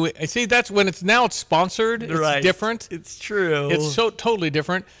 Who's doing? See, that's when it's sponsored. It's different. It's true. It's so totally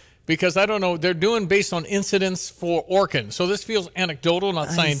different because I don't know. They're doing based on incidents for Orkin, so this feels anecdotal,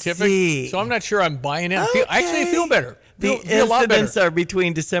 not scientific. So I'm not sure I'm buying it. Okay. I feel better. The incidents are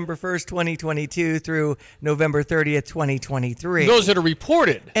between December 1st, 2022 through November 30th, 2023. Those that are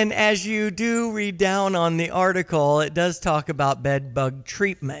reported. And as you do read down on the article, it does talk about bed bug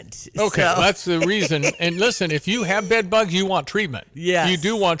treatment. Okay, that's the reason. And listen, if you have bed bugs, you want treatment. Yes. You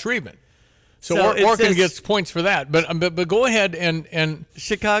do want treatment. So Orkin gets points for that. But go ahead and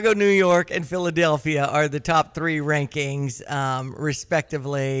Chicago, New York, and Philadelphia are the top 3 rankings,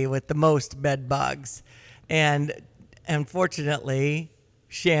 respectively, with the most bed bugs. And unfortunately,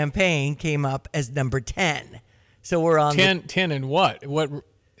 Champaign came up as number 10. So we're on 10 in what? What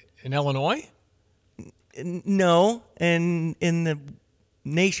in Illinois? No, in the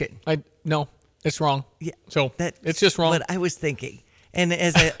nation. No, it's wrong. Yeah, so it's just wrong. What I was thinking. And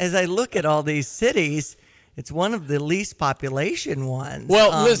as I look at all these cities, it's one of the least population ones.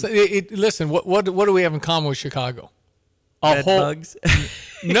 Well, listen. What do we have in common with Chicago? Bed bugs.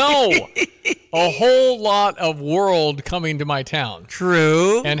 No, a whole lot of world coming to my town.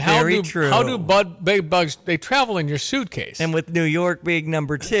 True. And true. How do bed bugs? They travel in your suitcase. And with New York being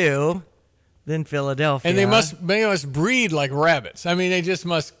number 2, Than Philadelphia. And they must breed like rabbits. I mean, they just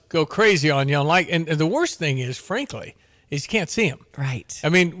must go crazy on you. And the worst thing is, frankly, is you can't see them. Right. I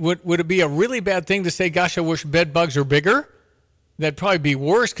mean, would it be a really bad thing to say, gosh, I wish bed bugs are bigger? That'd probably be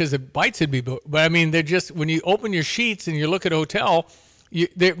worse because the bites would be. But I mean, they're just, when you open your sheets and you look at a hotel,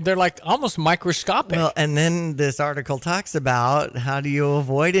 they're like almost microscopic. Well, and then this article talks about how do you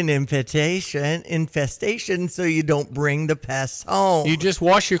avoid an infestation so you don't bring the pests home. You just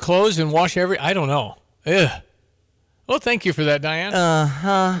wash your clothes and wash I don't know. Ugh. Well, thank you for that, Diane.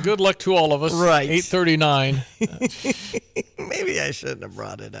 Uh-huh. Good luck to all of us. Right. 8:39. Maybe I shouldn't have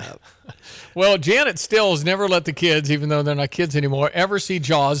brought it up. Well, Janet Stills never let the kids, even though they're not kids anymore, ever see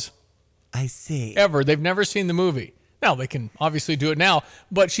Jaws. I see. Ever. They've never seen the movie. Now, they can obviously do it now,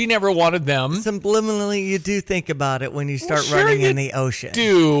 but she never wanted them. Subliminally, you do think about it when you start running in the ocean.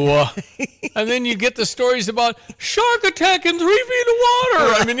 Do. And then you get the stories about shark attack in 3 feet of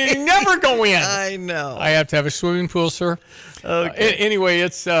water. I mean, you never go in. I know. I have to have a swimming pool, sir. Okay. Anyway,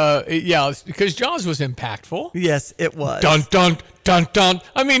 it's because Jaws was impactful. Yes, it was. Dun, dun, dun, dun.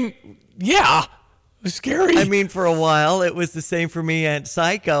 I mean, yeah. It's scary. I mean, for a while, it was the same for me at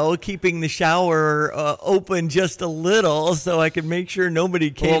Psycho, keeping the shower open just a little so I could make sure nobody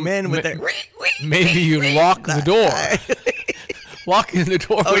came in with that. Maybe you lock the door. Locking the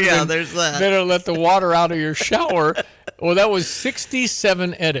door. Oh, yeah, there's that. Better let the water out of your shower. Well, that was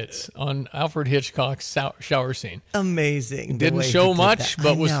 67 edits on Alfred Hitchcock's shower scene. Amazing. Didn't show much,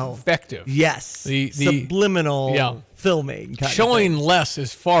 but was effective. Yes. The subliminal filming. Showing less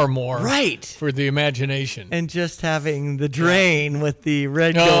is far more. Right. For the imagination. And just having the drain with the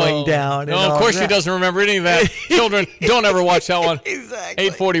red going down. No, of course she doesn't remember any of that. Children, don't ever watch that one. Exactly.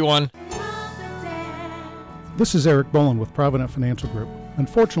 8:41. This is Eric Boland with Provident Financial Group.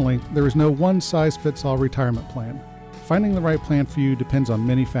 Unfortunately, there is no one-size-fits-all retirement plan. Finding the right plan for you depends on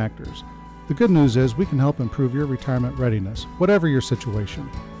many factors. The good news is we can help improve your retirement readiness, whatever your situation.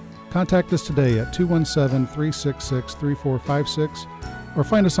 Contact us today at 217-366-3456 or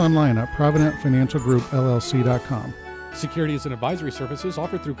find us online at providentfinancialgroupllc.com. Securities and advisory services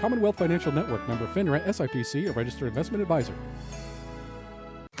offered through Commonwealth Financial Network, member FINRA, SIPC, a registered investment advisor.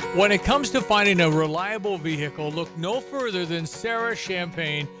 When it comes to finding a reliable vehicle, look no further than Sarah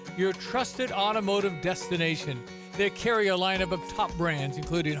Champagne, your trusted automotive destination. They carry a lineup of top brands,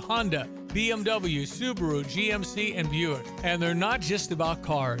 including Honda, BMW, Subaru, GMC, and Buick. And they're not just about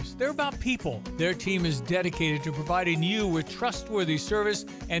cars, they're about people. Their team is dedicated to providing you with trustworthy service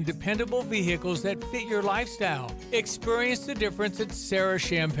and dependable vehicles that fit your lifestyle. Experience the difference at Sarah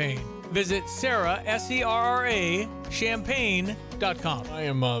Champagne. Visit Sarah, S-E-R-R-A, Champagne.com. I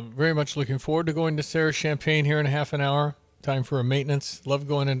am very much looking forward to going to Sarah Champagne here in a half an hour. Time for a maintenance. Love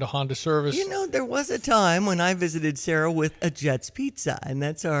going into Honda service. You know, there was a time when I visited Sarah with a Jets Pizza, and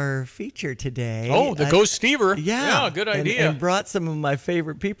that's our feature today. Oh, the Ghost Stever. Yeah. Good idea. And brought some of my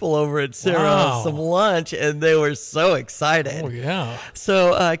favorite people over at Sarah some lunch, and they were so excited. Oh, yeah.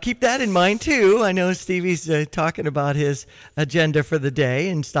 So keep that in mind, too. I know Stevie's talking about his agenda for the day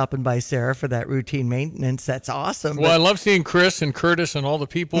and stopping by Sarah for that routine maintenance. That's awesome. Well, I love seeing Chris and Curtis and all the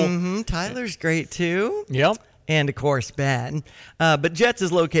people. Mm-hmm. Tyler's great, too. Yep. And, of course, Ben. But Jets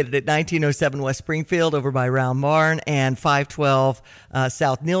is located at 1907 West Springfield over by Round Barn and 512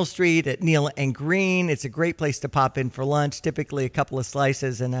 South Neal Street at Neal and Green. It's a great place to pop in for lunch. Typically, a couple of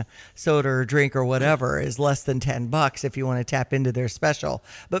slices and a soda or drink or whatever is less than $10 if you want to tap into their special.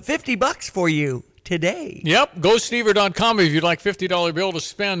 But $50 for you today. Yep. GoStever.com if you'd like $50 bill to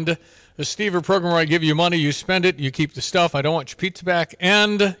spend. The Stever program where I give you money, you spend it, you keep the stuff. I don't want your pizza back,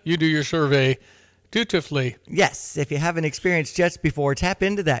 and you do your survey dutifully. Yes, if you haven't experienced Jets before, tap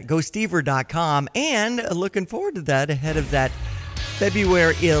into that. GoStever.com. And looking forward to that ahead of that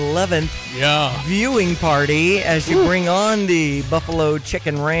February 11th viewing party as you bring on the Buffalo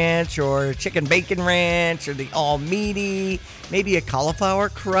Chicken Ranch or Chicken Bacon Ranch or the all meaty, maybe a cauliflower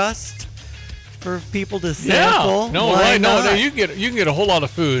crust for people to sample. Yeah. No, right. No, you can get a whole lot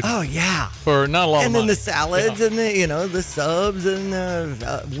of food. Oh, yeah. For not a lot of money. And then the salads and the subs and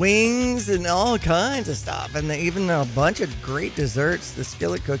the wings and all kinds of stuff. And even a bunch of great desserts, the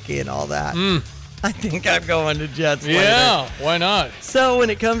skillet cookie and all that. I think I'm going to Jets later. Yeah, why not? So when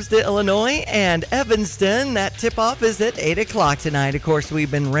it comes to Illinois and Evanston, that tip-off is at 8 o'clock tonight. Of course,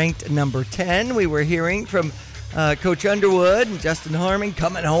 we've been ranked number 10. We were hearing from Coach Underwood and Justin Harmon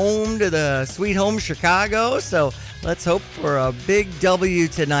coming home to the sweet home Chicago. So let's hope for a big W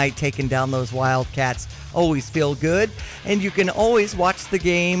tonight, taking down those Wildcats. Always feel good. And you can always watch the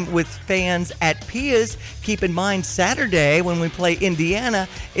game with fans at Pia's. Keep in mind, Saturday when we play Indiana,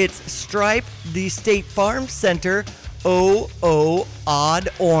 it's Stripe, the State Farm Center, Odd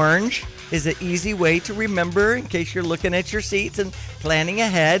Orange. is an easy way to remember in case you're looking at your seats and planning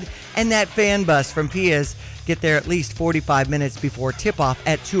ahead. And that fan bus from Pia's, get there at least 45 minutes before tip-off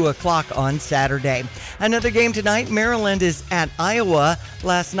at 2 o'clock on Saturday. Another game tonight, Maryland is at Iowa.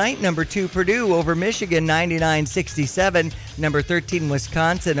 Last night, number 2 Purdue over Michigan, 99-67. Number 13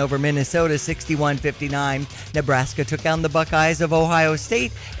 Wisconsin over Minnesota, 61-59. Nebraska took down the Buckeyes of Ohio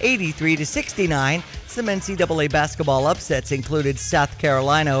State, 83-69. Some NCAA basketball upsets included South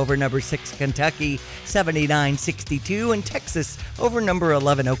Carolina over number 6 Kentucky, 79-62, and Texas over number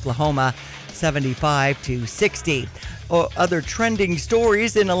 11 Oklahoma, 75-60. Other trending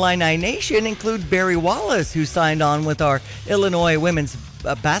stories in Illini Nation include Barry Wallace, who signed on with our Illinois women's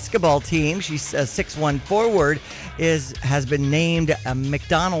basketball team. She's a 6'1" forward, has been named a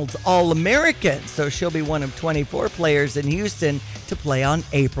McDonald's All-American, so she'll be one of 24 players in Houston to play on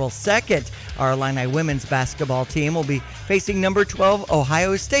April 2nd. Our Illini women's basketball team will be facing number 12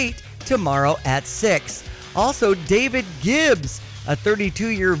 Ohio State tomorrow at 6. Also, David Gibbs, a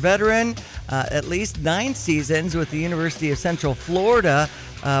 32-year veteran, at least 9 seasons with the University of Central Florida,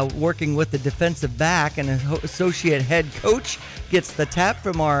 working with the defensive back, and associate head coach gets the tap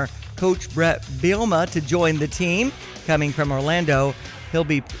from our coach Brett Bielema to join the team. Coming from Orlando, he'll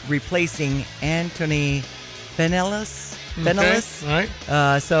be replacing Anthony Fenelis. Okay. All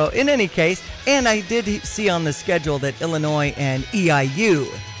right. So in any case, and I did see on the schedule that Illinois and EIU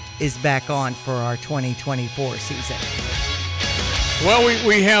is back on for our 2024 season. Well,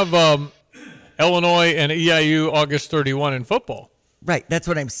 we have Illinois and EIU August 31 in football. Right, that's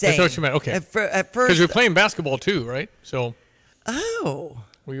what I'm saying. That's what you meant. Okay. At first, because we're playing basketball too, right? So. Oh.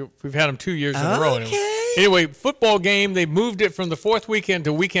 We've had them 2 years in a row. Anyway, football game. They moved it from the fourth weekend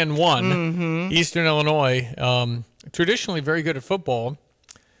to weekend 1. Mm-hmm. Eastern Illinois, traditionally very good at football.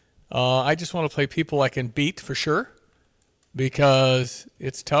 I just want to play people I can beat for sure, because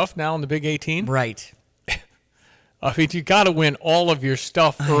it's tough now in the Big 18. Right. I mean, you got to win all of your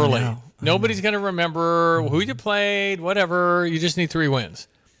stuff early. Nobody's going to remember who you played, whatever. You just need 3 wins.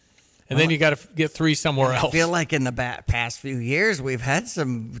 And then you got to get 3 somewhere else. I feel like in the past few years, we've had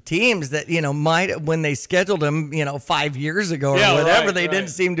some teams that, might, when they scheduled them, 5 years ago or whatever, they didn't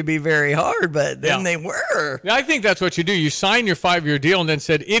seem to be very hard, but then they were. I think that's what you do. You sign your 5-year deal and then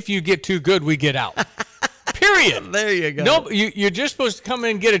said, if you get too good, we get out. Period. There you go. No, you're just supposed to come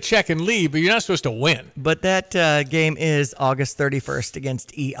in, get a check, and leave, but you're not supposed to win. But that game is August 31st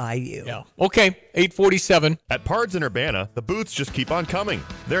against EIU. Yeah. Okay, 8:47. At Pards in Urbana, the boots just keep on coming.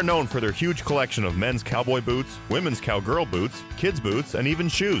 They're known for their huge collection of men's cowboy boots, women's cowgirl boots, kids' boots, and even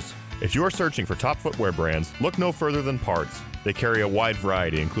shoes. If you're searching for top footwear brands, look no further than Pards. They carry a wide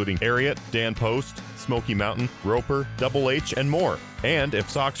variety, including Ariat, Dan Post, Smoky Mountain, Roper, Double H, and more. And if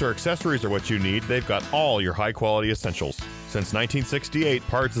socks or accessories are what you need, they've got all your high-quality essentials. Since 1968,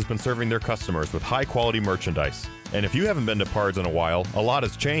 Pards has been serving their customers with high-quality merchandise. And if you haven't been to Pards in a while, a lot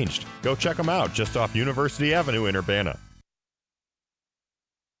has changed. Go check them out just off University Avenue in Urbana.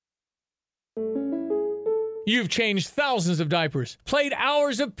 You've changed thousands of diapers, played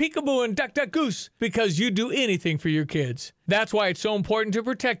hours of peekaboo and duck, duck, goose, because you do anything for your kids. That's why it's so important to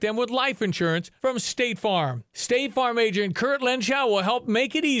protect them with life insurance from State Farm. State Farm agent Kurt Lenschow will help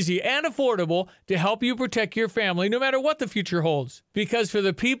make it easy and affordable to help you protect your family no matter what the future holds. Because for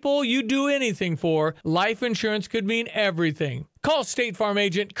the people you do anything for, life insurance could mean everything. Call State Farm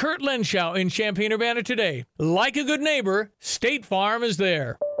agent Kurt Lenschow in Champaign-Urbana today. Like a good neighbor, State Farm is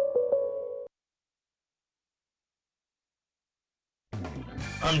there.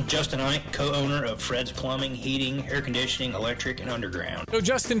 I'm Justin Ike, co-owner of Fred's Plumbing, Heating, Air Conditioning, Electric, and Underground. So,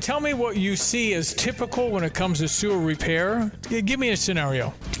 Justin, tell me what you see as typical when it comes to sewer repair. Give me a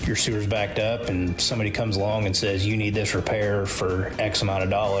scenario. Your sewer's backed up and somebody comes along and says, you need this repair for X amount of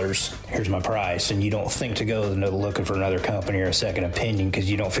dollars. Here's my price. And you don't think to go looking for another company or a second opinion because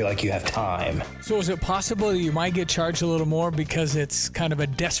you don't feel like you have time. So is it possible that you might get charged a little more because it's kind of a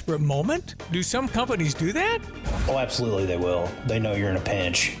desperate moment? Do some companies do that? Oh, absolutely they will. They know you're in a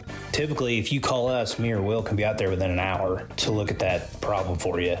pinch. Typically, if you call us, me or Will can be out there within an hour to look at that problem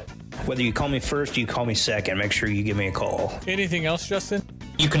for you. Whether you call me first or you call me second, make sure you give me a call. Anything else, Justin?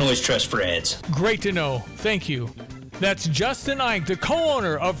 You can always trust Fred's. Great to know. Thank you. That's Justin Ike, the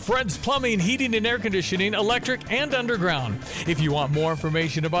co-owner of Fred's Plumbing, Heating, and Air Conditioning, Electric, and Underground. If you want more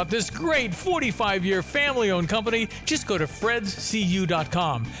information about this great 45-year family-owned company, just go to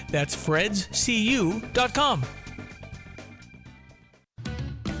fredscu.com. That's fredscu.com.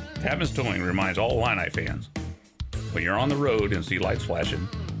 Tapman's Towing reminds all Illini fans, when you're on the road and see lights flashing,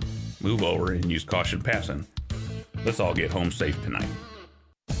 move over and use caution passing. Let's all get home safe tonight.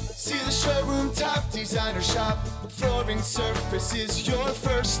 See the showroom top designer shop. Flooring surface is your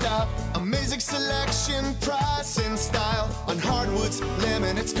first stop. A Amazing selection, price, and style on hardwoods,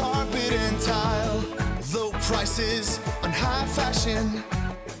 laminates, carpet, and tile. Low prices on high fashion.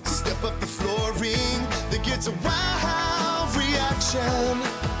 Step up the flooring that gets a wow reaction.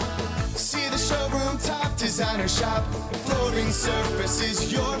 See the showroom top designer shop. Flooring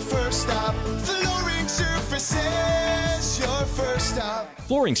Surfaces, your first stop. Flooring Surfaces, your first stop.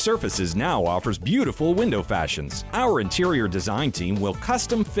 Flooring Surfaces now offers beautiful window fashions. Our interior design team will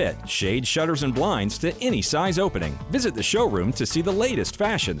custom fit shade, shutters, and blinds to any size opening. Visit the showroom to see the latest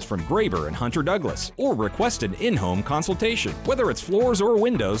fashions from Graber and Hunter Douglas, or request an in-home consultation. Whether it's floors or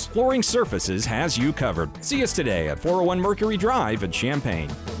windows, Flooring Surfaces has you covered. See us today at 401 Mercury Drive in Champaign.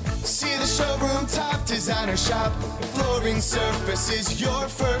 See the showroom top designer shop. Flooring Surfaces, your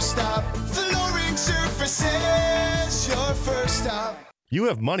first stop. Flooring Surfaces, your first stop. You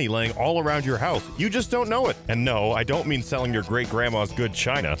have money laying all around your house. You just don't know it. And no, I don't mean selling your great-grandma's good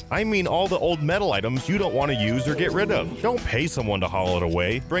china. I mean all the old metal items you don't want to use or get rid of. Don't pay someone to haul it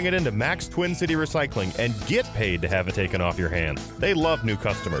away. Bring it into Max Twin City Recycling and get paid to have it taken off your hands. They love new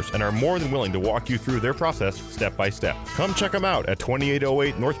customers and are more than willing to walk you through their process step by step. Come check them out at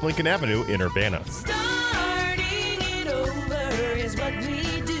 2808 North Lincoln Avenue in Urbana. Starting it over is what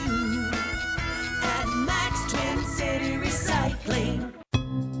we do at Max Twin City Recycling.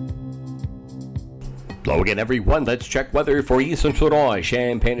 Hello again, everyone. Let's check weather for East Central Illinois,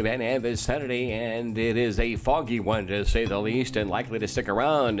 Champaign-Urbana this Saturday, and it is a foggy one to say the least, and likely to stick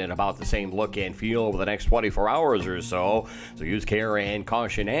around in about the same look and feel over the next 24 hours or so. So use care and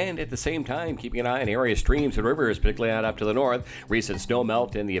caution, and at the same time, keeping an eye on area streams and rivers, particularly out up to the north. Recent snow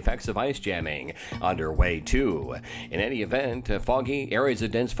melt and the effects of ice jamming underway too. In any event, foggy areas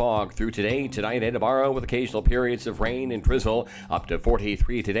of dense fog through today, tonight, and tomorrow, with occasional periods of rain and drizzle. Up to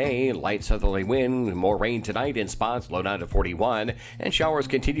 43 today, light southerly wind, more rain tonight in spots, low down to 41, and showers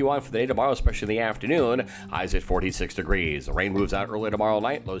continue on for the day tomorrow, especially in the afternoon, highs at 46 degrees. The rain moves out early tomorrow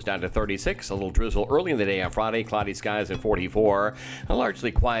night, lows down to 36, a little drizzle early in the day on Friday, cloudy skies at 44. A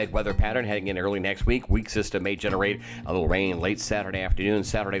largely quiet weather pattern heading in early next week. Weak system may generate a little rain late Saturday afternoon,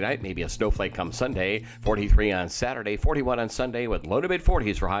 Saturday night, maybe a snowflake come Sunday. 43 on Saturday, 41 on Sunday, with low to mid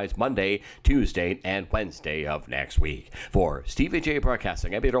 40s for highs Monday, Tuesday, and Wednesday of next week. For Stevie Jay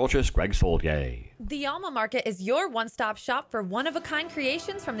Broadcasting, I'm meteorologist Greg Soldier. The Alma Market is your one-stop shop for one-of-a-kind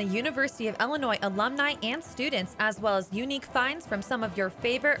creations from the University of Illinois alumni and students, as well as unique finds from some of your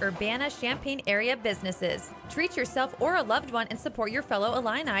favorite Urbana-Champaign area businesses. Treat yourself or a loved one and support your fellow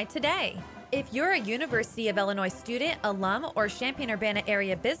Illini today. If you're a University of Illinois student, alum, or Champaign-Urbana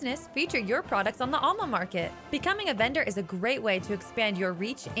area business, feature your products on the Alma Market. Becoming a vendor is a great way to expand your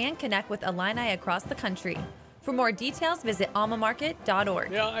reach and connect with Illini across the country. For more details, visit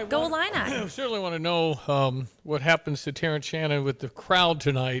almamarket.org. Go Illini! I certainly want to know what happens to Terrence Shannon with the crowd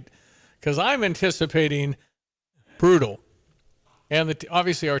tonight, because I'm anticipating brutal. And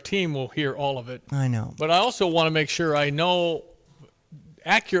obviously our team will hear all of it. I know. But I also want to make sure I know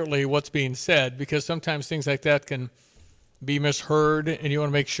accurately what's being said, because sometimes things like that can be misheard, and you want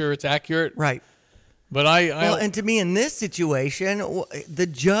to make sure it's accurate. Right. But and to me, in this situation, the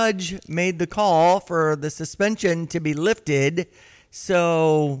judge made the call for the suspension to be lifted.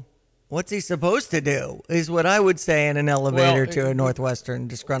 So what's he supposed to do is what I would say in an elevator to a Northwestern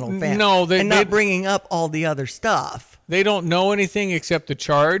disgruntled fan. No, not bringing up all the other stuff. They don't know anything except the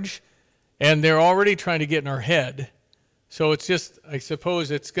charge, and they're already trying to get in our head. So it's just, I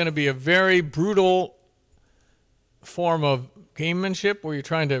suppose it's going to be a very brutal form of gamemanship where you're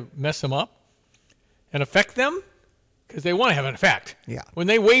trying to mess them up and affect them, because they want to have an effect. Yeah. When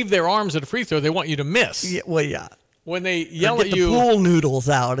they wave their arms at a free throw, they want you to miss. Yeah, well, yeah. When they yell Get at you, the pool noodles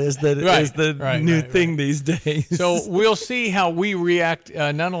out is the new thing these days. So we'll see how we react,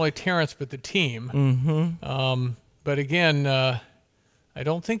 not only Terrence but the team. Mm-hmm. But again, I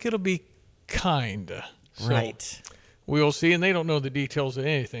don't think it'll be kind. So right. We'll see, and they don't know the details of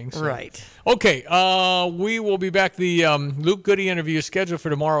anything. So. Right. Okay, we will be back. The Luke Goody interview is scheduled for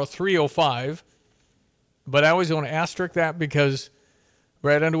tomorrow, 3:05. But I always want to asterisk that because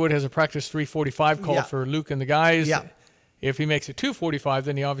Brad Underwood has a practice 3:45 call for Luke and the guys. Yeah. If he makes it 2:45,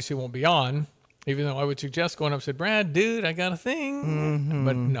 then he obviously won't be on. Even though I would suggest going up and say, Brad, dude, I got a thing. Mm-hmm.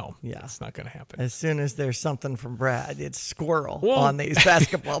 But no, it's not going to happen. As soon as there's something from Brad, it's squirrel on these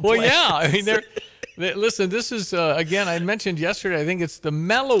basketball well, players. yeah. I mean, listen, this is, again, I mentioned yesterday, I think it's the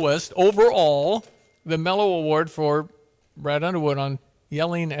mellowest overall, the Mellow Award for Brad Underwood on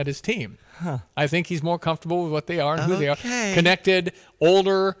yelling at his team. Huh. I think he's more comfortable with what they are and who they are. Okay. Connected,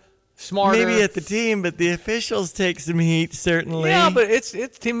 older, smarter. Maybe at the team, but the officials take some heat, certainly. Yeah, but it's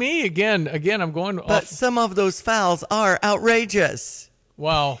to me, again, I'm going But some of those fouls are outrageous.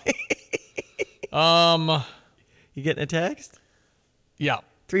 Wow. You getting a text? Yeah.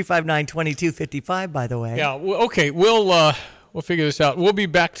 359-2255, by the way. Yeah. Okay. We'll figure this out. We'll be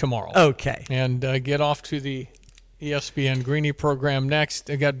back tomorrow. Okay. And get off to the ESPN Greeny program next.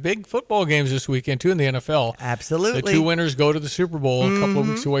 They got big football games this weekend, too, in the NFL. Absolutely. The two winners go to the Super Bowl a couple of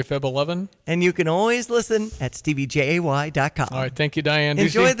weeks away, Feb 11. And you can always listen at StevieJay.com. All right. Thank you, Diane.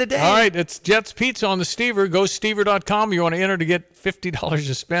 Enjoy the day. All right. It's Jets Pizza on the Stever. Go Stever.com. You want to enter to get $50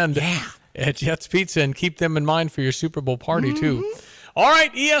 to spend at Jets Pizza, and keep them in mind for your Super Bowl party, too. All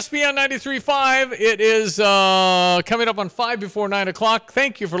right, ESPN 93.5. It is coming up on 5 before 9 o'clock.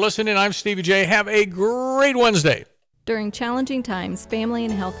 Thank you for listening. I'm Stevie Jay. Have a great Wednesday. During challenging times, family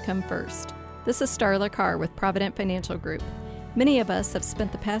and health come first. This is Starla Carr with Provident Financial Group. Many of us have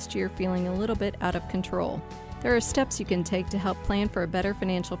spent the past year feeling a little bit out of control. There are steps you can take to help plan for a better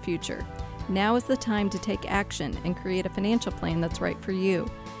financial future. Now is the time to take action and create a financial plan that's right for you.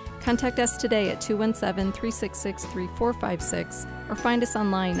 Contact us today at 217-366-3456 or find us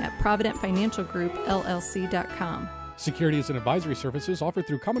online at providentfinancialgroupllc.com. Securities and advisory services offered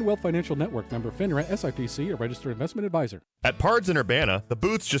through Commonwealth Financial Network, member FINRA, SIPC, a registered investment advisor. At Pards in Urbana, the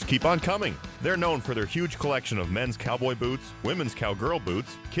boots just keep on coming. They're known for their huge collection of men's cowboy boots, women's cowgirl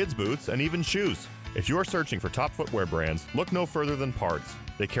boots, kids' boots, and even shoes. If you're searching for top footwear brands, look no further than Pards.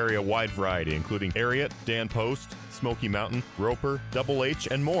 They carry a wide variety, including Ariat, Dan Post, Smoky Mountain, Roper, Double H,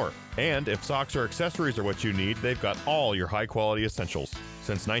 and more. And if socks or accessories are what you need, they've got all your high-quality essentials.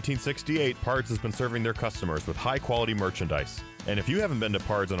 Since 1968, Pards has been serving their customers with high-quality merchandise. And if you haven't been to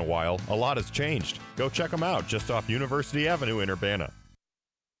Pards in a while, a lot has changed. Go check them out just off University Avenue in Urbana.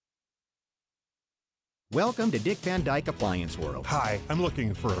 Welcome to Dick Van Dyke Appliance World. Hi, I'm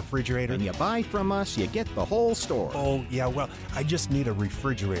looking for a refrigerator. When you buy from us, you get the whole store. Oh, yeah, well, I just need a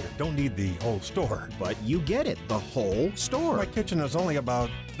refrigerator. Don't need the whole store. But you get it, the whole store. My kitchen is only about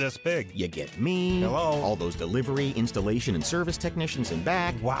this big. You get me. Hello. All those delivery, installation, and service technicians in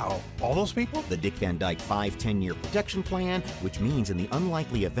back. Wow, all those people? The Dick Van Dyke 5-10-year protection plan, which means in the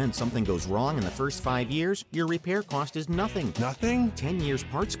unlikely event something goes wrong in the first 5 years, your repair cost is nothing. Nothing? 10 years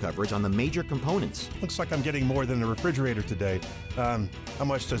parts coverage on the major components. Looks like I'm getting more than a refrigerator today. How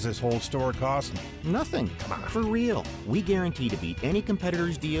much does this whole store cost? Nothing. Come on. For real. We guarantee to beat any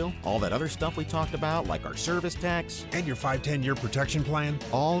competitor's deal, all that other stuff we talked about, like our service tax. And your 5-10-year protection plan?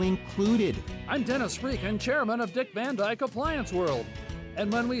 All included. I'm Dennis Freakin, chairman of Dick Van Dyke Appliance World.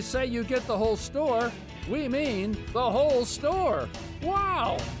 And when we say you get the whole store, we mean the whole store.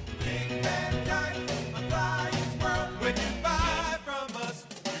 Wow! Dick Van Dyke Appliance World. When you buy from us,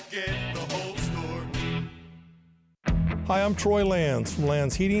 you get the whole store. Hi, I'm Troy Lands from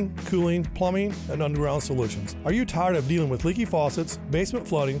Lands Heating, Cooling, Plumbing, and Underground Solutions. Are you tired of dealing with leaky faucets, basement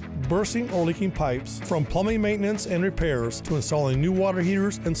flooding, bursting or leaking pipes? From plumbing maintenance and repairs to installing new water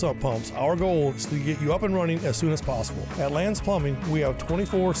heaters and sump pumps, our goal is to get you up and running as soon as possible. At Lands Plumbing, we have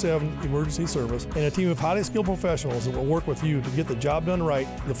 24/7 emergency service and a team of highly skilled professionals that will work with you to get the job done right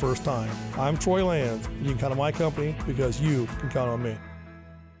the first time. I'm Troy Lands. You can count on my company because you can count on me.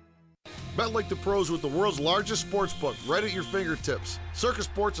 Bet like the pros with the world's largest sports book right at your fingertips. Circus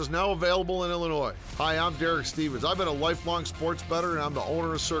Sports is now available in Illinois. Hi, I'm Derek Stevens. I've been a lifelong sports bettor, and I'm the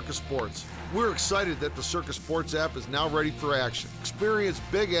owner of Circus Sports. We're excited that the Circus Sports app is now ready for action. Experience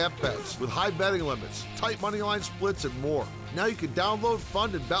big app bets with high betting limits, tight money line splits, and more. Now you can download,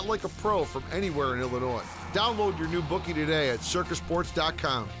 fund, and bet like a pro from anywhere in Illinois. Download your new bookie today at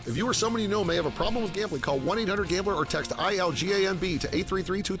circusports.com. If you or someone you know may have a problem with gambling, call 1-800-GAMBLER or text ILGAMB to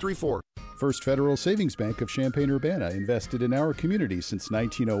 833-234. First Federal Savings Bank of Champaign-Urbana invested in our community since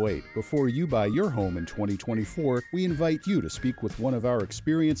 1908. Before you buy your home in 2024, we invite you to speak with one of our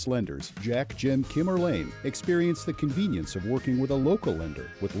experienced lenders, Jack, Jim, Kim, or Lane. Experience the convenience of working with a local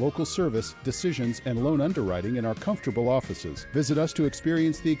lender with local service, decisions, and loan underwriting in our comfortable offices. Visit us to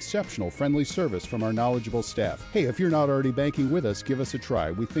experience the exceptional friendly service from our knowledgeable staff. Hey, if you're not already banking with us, give us a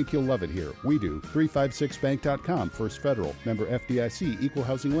try. We think you'll love it here. We do. 356bank.com, First Federal. Member FDIC, Equal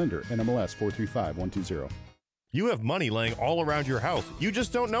Housing Lender, NMLS 435120. You have money laying all around your house. You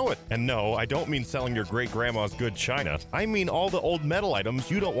just don't know it. And no, I don't mean selling your great-grandma's good china. I mean all the old metal items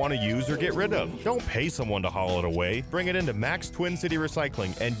you don't want to use or get rid of. Don't pay someone to haul it away. Bring it into Max Twin City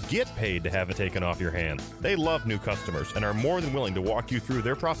Recycling and get paid to have it taken off your hands. They love new customers and are more than willing to walk you through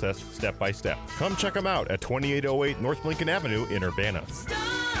their process step by step. Come check them out at 2808 North Lincoln Avenue in Urbana.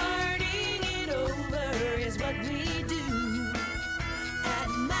 Starting it over is what we do at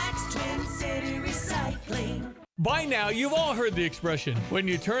Max Twin City Recycling. By now, you've all heard the expression, when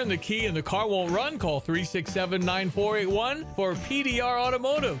you turn the key and the car won't run, call 367-9481 for PDR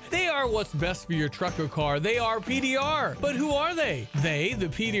Automotive. They are what's best for your truck or car. They are PDR. But who are they? They, the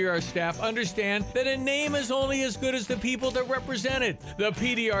PDR staff, understand that a name is only as good as the people that represent it. The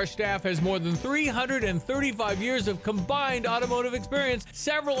PDR staff has more than 335 years of combined automotive experience.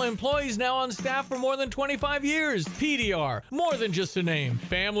 Several employees now on staff for more than 25 years. PDR, more than just a name.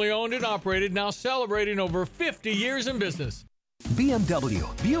 Family owned and operated, now celebrating over 50 years in business. BMW,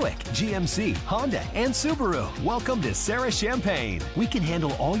 Buick, GMC, Honda, and Subaru. Welcome to Sarah Champagne. We can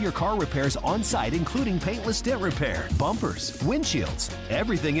handle all your car repairs on site, including paintless dent repair, bumpers, windshields,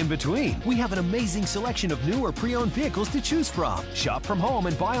 everything in between. We have an amazing selection of new or pre-owned vehicles to choose from. Shop from home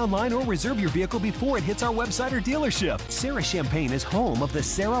and buy online or reserve your vehicle before it hits our website or dealership. Sarah Champagne is home of the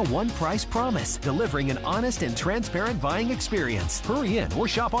Sarah One Price Promise, delivering an honest and transparent buying experience. Hurry in or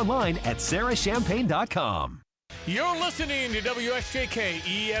shop online at sarahchampagne.com. You're listening to WSJK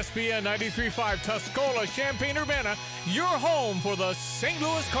ESPN 93.5 Tuscola, Champaign-Urbana, your home for the St.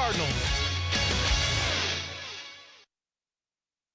 Louis Cardinals.